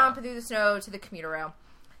snow. Tromping through the snow to the commuter rail.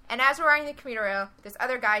 And as we're riding the commuter rail, this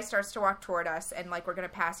other guy starts to walk toward us. And, like, we're going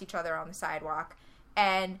to pass each other on the sidewalk.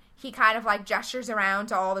 And he kind of, like, gestures around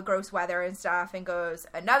to all the gross weather and stuff and goes,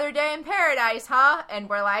 "Another day in paradise, huh?" And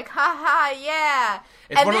we're like, "Ha ha, yeah."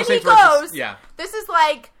 It's and one then of those he things goes, this is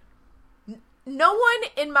like, no one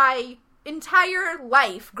in my entire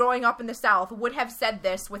life growing up in the South would have said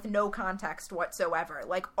this with no context whatsoever.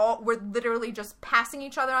 Like, we're literally just passing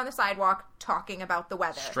each other on the sidewalk, talking about the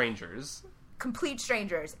weather. Strangers. Complete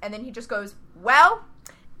strangers. And then he just goes, "Well,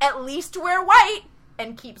 at least we're white,"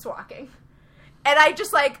 and keeps walking. And I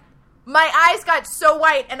just, like, my eyes got so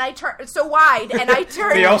white, and I turned so wide, and I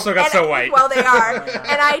turned. They also got so white. Well, they are.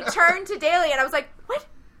 And I turned to Daley, and I was like, "What?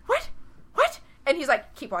 And he's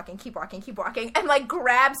like, keep walking, and, like,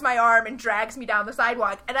 grabs my arm and drags me down the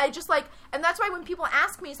sidewalk. And I just, like, and that's why when people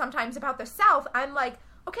ask me sometimes about the South, I'm like,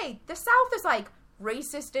 okay, the South is, like,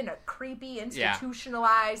 racist in a creepy,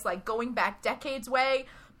 institutionalized, like, going back decades way.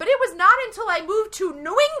 But it was not until I moved to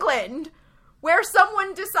New England where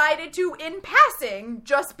someone decided to, in passing,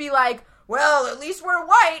 just be like, "Well, at least we're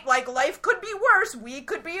white, like, life could be worse, we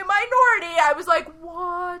could be a minority." I was like,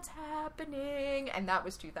 what's happening? And that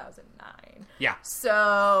was 2009. Yeah.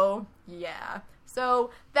 So, yeah.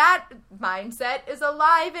 So, that mindset is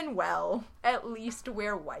alive and well. At least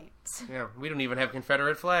we're white. Yeah, we don't even have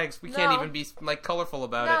Confederate flags. We can't even be, like, colorful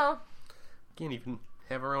about it. Can't even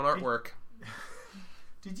have our own artwork.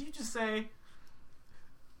 Did you just say...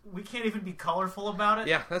 we can't even be colorful about it?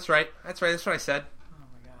 Yeah, that's right. That's what I said. Oh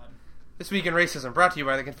my god. This Week in Racism, brought to you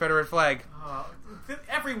by the Confederate flag.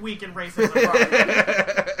 Every week in racism,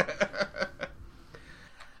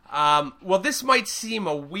 probably. Well, this might seem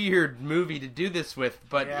a weird movie to do this with,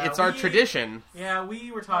 but it's our tradition. Yeah,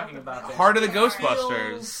 we were talking about this. Heart of the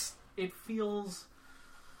Ghostbusters. It feels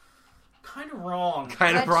kind of wrong.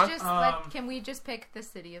 Can we just pick the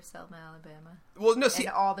city of Selma, Alabama? Well, no, see...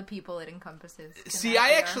 and all the people it encompasses.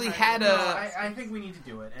 I actually had I think we need to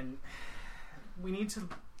do it, and we need to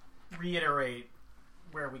reiterate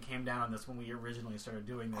where we came down on this when we originally started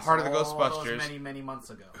doing this. Heart of the Ghostbusters. Many, many months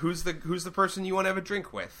ago. Who's the person you want to have a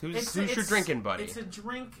drink with? Who's your drinking buddy? It's a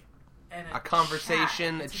drink and a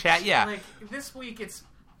conversation, chat. a chat. Yeah. Like this week, it's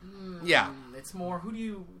it's more. Who do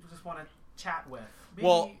you just want to chat with? Maybe...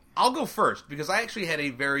 Well, I'll go first because I actually had a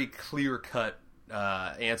very clear-cut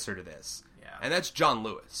answer to this. Yeah. And that's John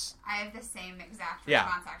Lewis. I have the same exact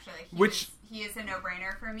response, actually. He is a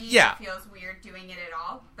no-brainer for me. Yeah. It feels weird doing it at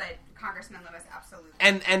all, but Congressman Lewis, absolutely.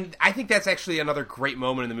 And I think that's actually another great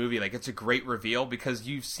moment in the movie. Like, it's a great reveal because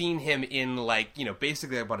you've seen him in, like,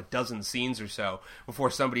 basically about a dozen scenes or so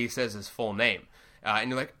before somebody says his full name. And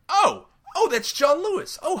you're like, oh, that's John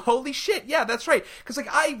Lewis. Oh, holy shit. Yeah, that's right. Because, like,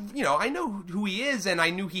 I know who he is, and I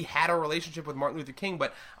knew he had a relationship with Martin Luther King,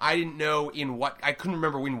 but I didn't know I couldn't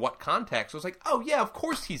remember in what context. I was like, oh, yeah, of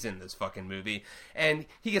course he's in this fucking movie. And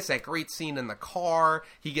he gets that great scene in the car.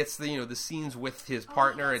 He gets the scenes with his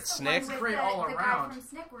partner at SNCC. It's great all the around. guy from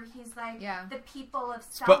SNCC where he's like, the people of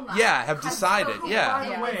Selma. Have decided,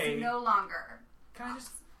 By the way, no longer. Can I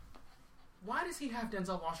just... Why does he have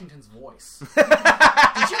Denzel Washington's voice? Did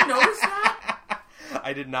you notice that?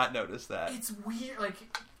 I did not notice that. It's weird. Like,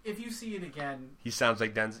 if you see it again, he sounds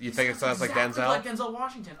like Denzel. You think it sounds exactly like Denzel? Like Denzel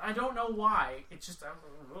Washington. I don't know why. It's just for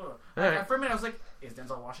a minute I was like, is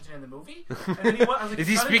Denzel Washington in the movie? And then I was like, is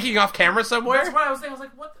he speaking off camera somewhere? That's what I was thinking. I was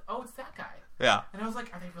like, what? Oh, it's that guy. Yeah. And I was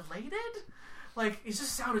like, are they related? Like, it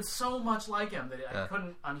just sounded so much like him that I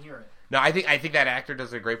couldn't unhear it. No, I think that actor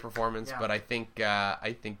does a great performance, but I think that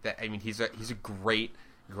he's a great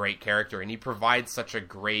character, and he provides such a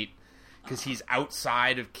great. Because he's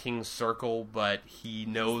outside of King's Circle, but he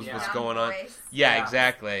knows what's going on. Yeah,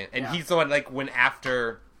 exactly. And he's the one, like, when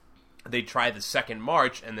after they try the second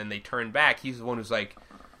march and then they turn back, he's the one who's like,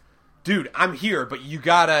 dude, I'm here, but you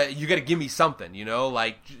gotta give me something, you know?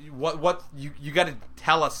 Like, what you gotta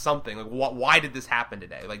tell us something. Like, why did this happen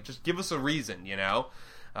today? Like, just give us a reason, you know?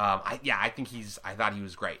 I thought he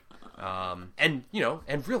was great. And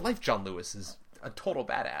real life John Lewis is a total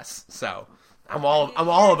badass, so... I'm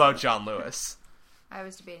all about John Lewis. I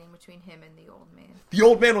was debating between him and the old man. The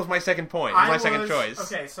old man was my second point. Second choice.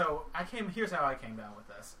 Okay, so here's how I came down with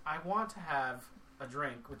this. I want to have a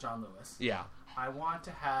drink with John Lewis. Yeah. I want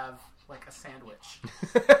to have like a sandwich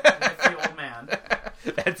with the old man.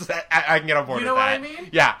 I can get on board with that. You know what I mean?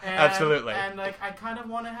 Yeah, absolutely. And like I kind of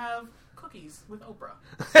want to have cookies with Oprah.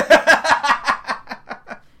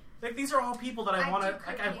 Like these are all people that I want to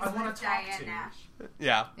talk to. Nash.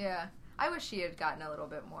 Yeah. Yeah. I wish she had gotten a little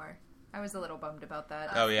bit more. I was a little bummed about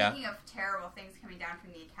that. Speaking of terrible things coming down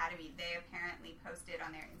from the Academy, they apparently posted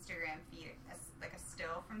on their Instagram feed a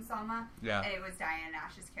still from Selma. Yeah. And it was Diana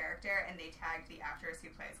Nash's character, and they tagged the actress who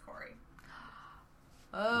plays Corey.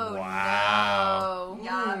 Oh, wow. No.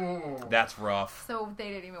 Yeah. That's rough. So they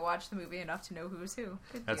didn't even watch the movie enough to know who's who.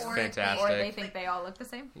 That's fantastic. Or they think they all look the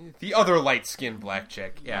same. The other light-skinned black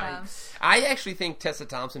chick. Yeah. I actually think Tessa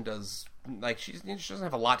Thompson does... Like, she doesn't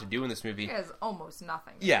have a lot to do in this movie. She has almost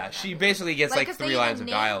nothing. Yeah, she basically gets, like 3 lines of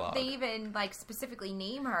dialogue. They even, like, specifically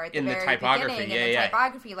name her at the in very the typography. beginning. In the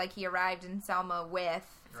typography, like, he arrived in Selma with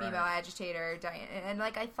female agitator Diana. And,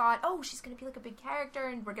 like, I thought, oh, she's going to be, like, a big character,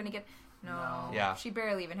 and we're going to get... No. Yeah. She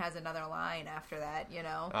barely even has another line after that, you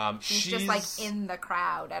know? She's just, like, in the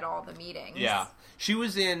crowd at all the meetings. Yeah. She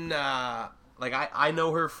was in... Like, I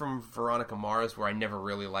know her from Veronica Mars, where I never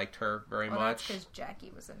really liked her very much. That's because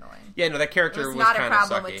Jackie was annoying. Yeah, no, that character was not kind a of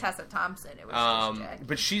problem sucky. with Tessa Thompson. It was just Jackie.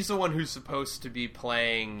 But she's the one who's supposed to be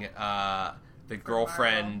playing the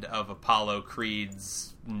girlfriend of Apollo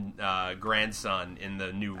Creed's grandson in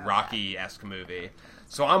the new Rocky-esque movie.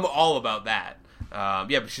 So I'm all about that.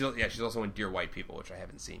 But she's also in Dear White People, which I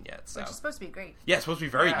haven't seen yet. So. Which is supposed to be great. Yeah, it's supposed to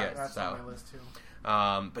be very good. That's on my list too.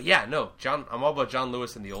 But yeah, no, I'm all about John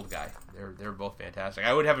Lewis and the old guy. They're both fantastic.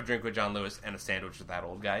 I would have a drink with John Lewis and a sandwich with that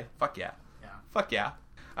old guy. Fuck yeah. Yeah. Fuck yeah.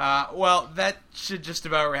 Well, that should just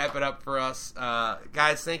about wrap it up for us.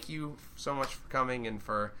 Guys, thank you so much for coming and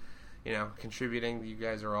for, contributing. You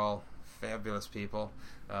guys are all fabulous people.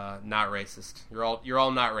 Not racist. You're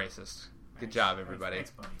all not racist. Good job, everybody.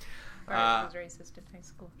 Thanks, buddy. Bart was racist in high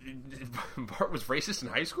school. Bart was racist in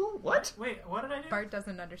high school? What? Wait, what did I do? Bart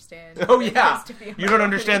doesn't understand. Oh, yeah. You don't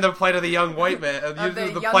understand the plight of the young white man.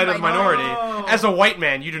 The plight of the minority. Oh. As a white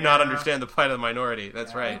man, you do not understand the plight of the minority.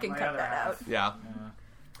 That's right. You can cut that out. Yeah.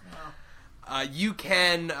 You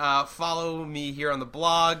can follow me here on the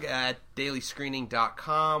blog at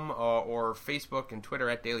dailyscreening.com or Facebook and Twitter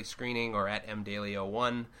at dailyscreening or at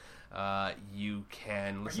mdaily01. You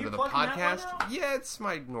can listen to the podcast. Yeah, it's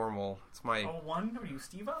my normal. It's my. Oh, one? Are you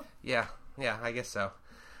Steve-O? Yeah, I guess so.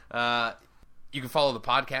 You can follow the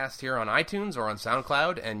podcast here on iTunes or on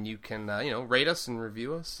SoundCloud, and you can rate us and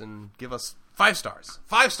review us and give us 5 stars.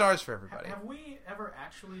 5 stars for everybody. Have we ever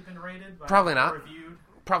actually been rated? Probably not. Reviewed?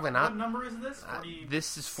 Probably not. What number is this?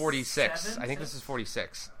 This is 46. I think this is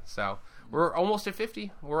 46. So. We're almost at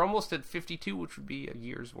 50. We're almost at 52, which would be a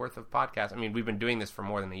year's worth of podcasts. I mean, we've been doing this for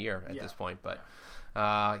more than a year at this point, but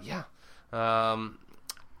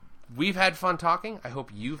we've had fun talking. I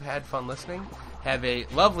hope you've had fun listening. Have a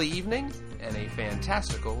lovely evening and a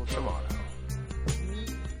fantastical tomorrow.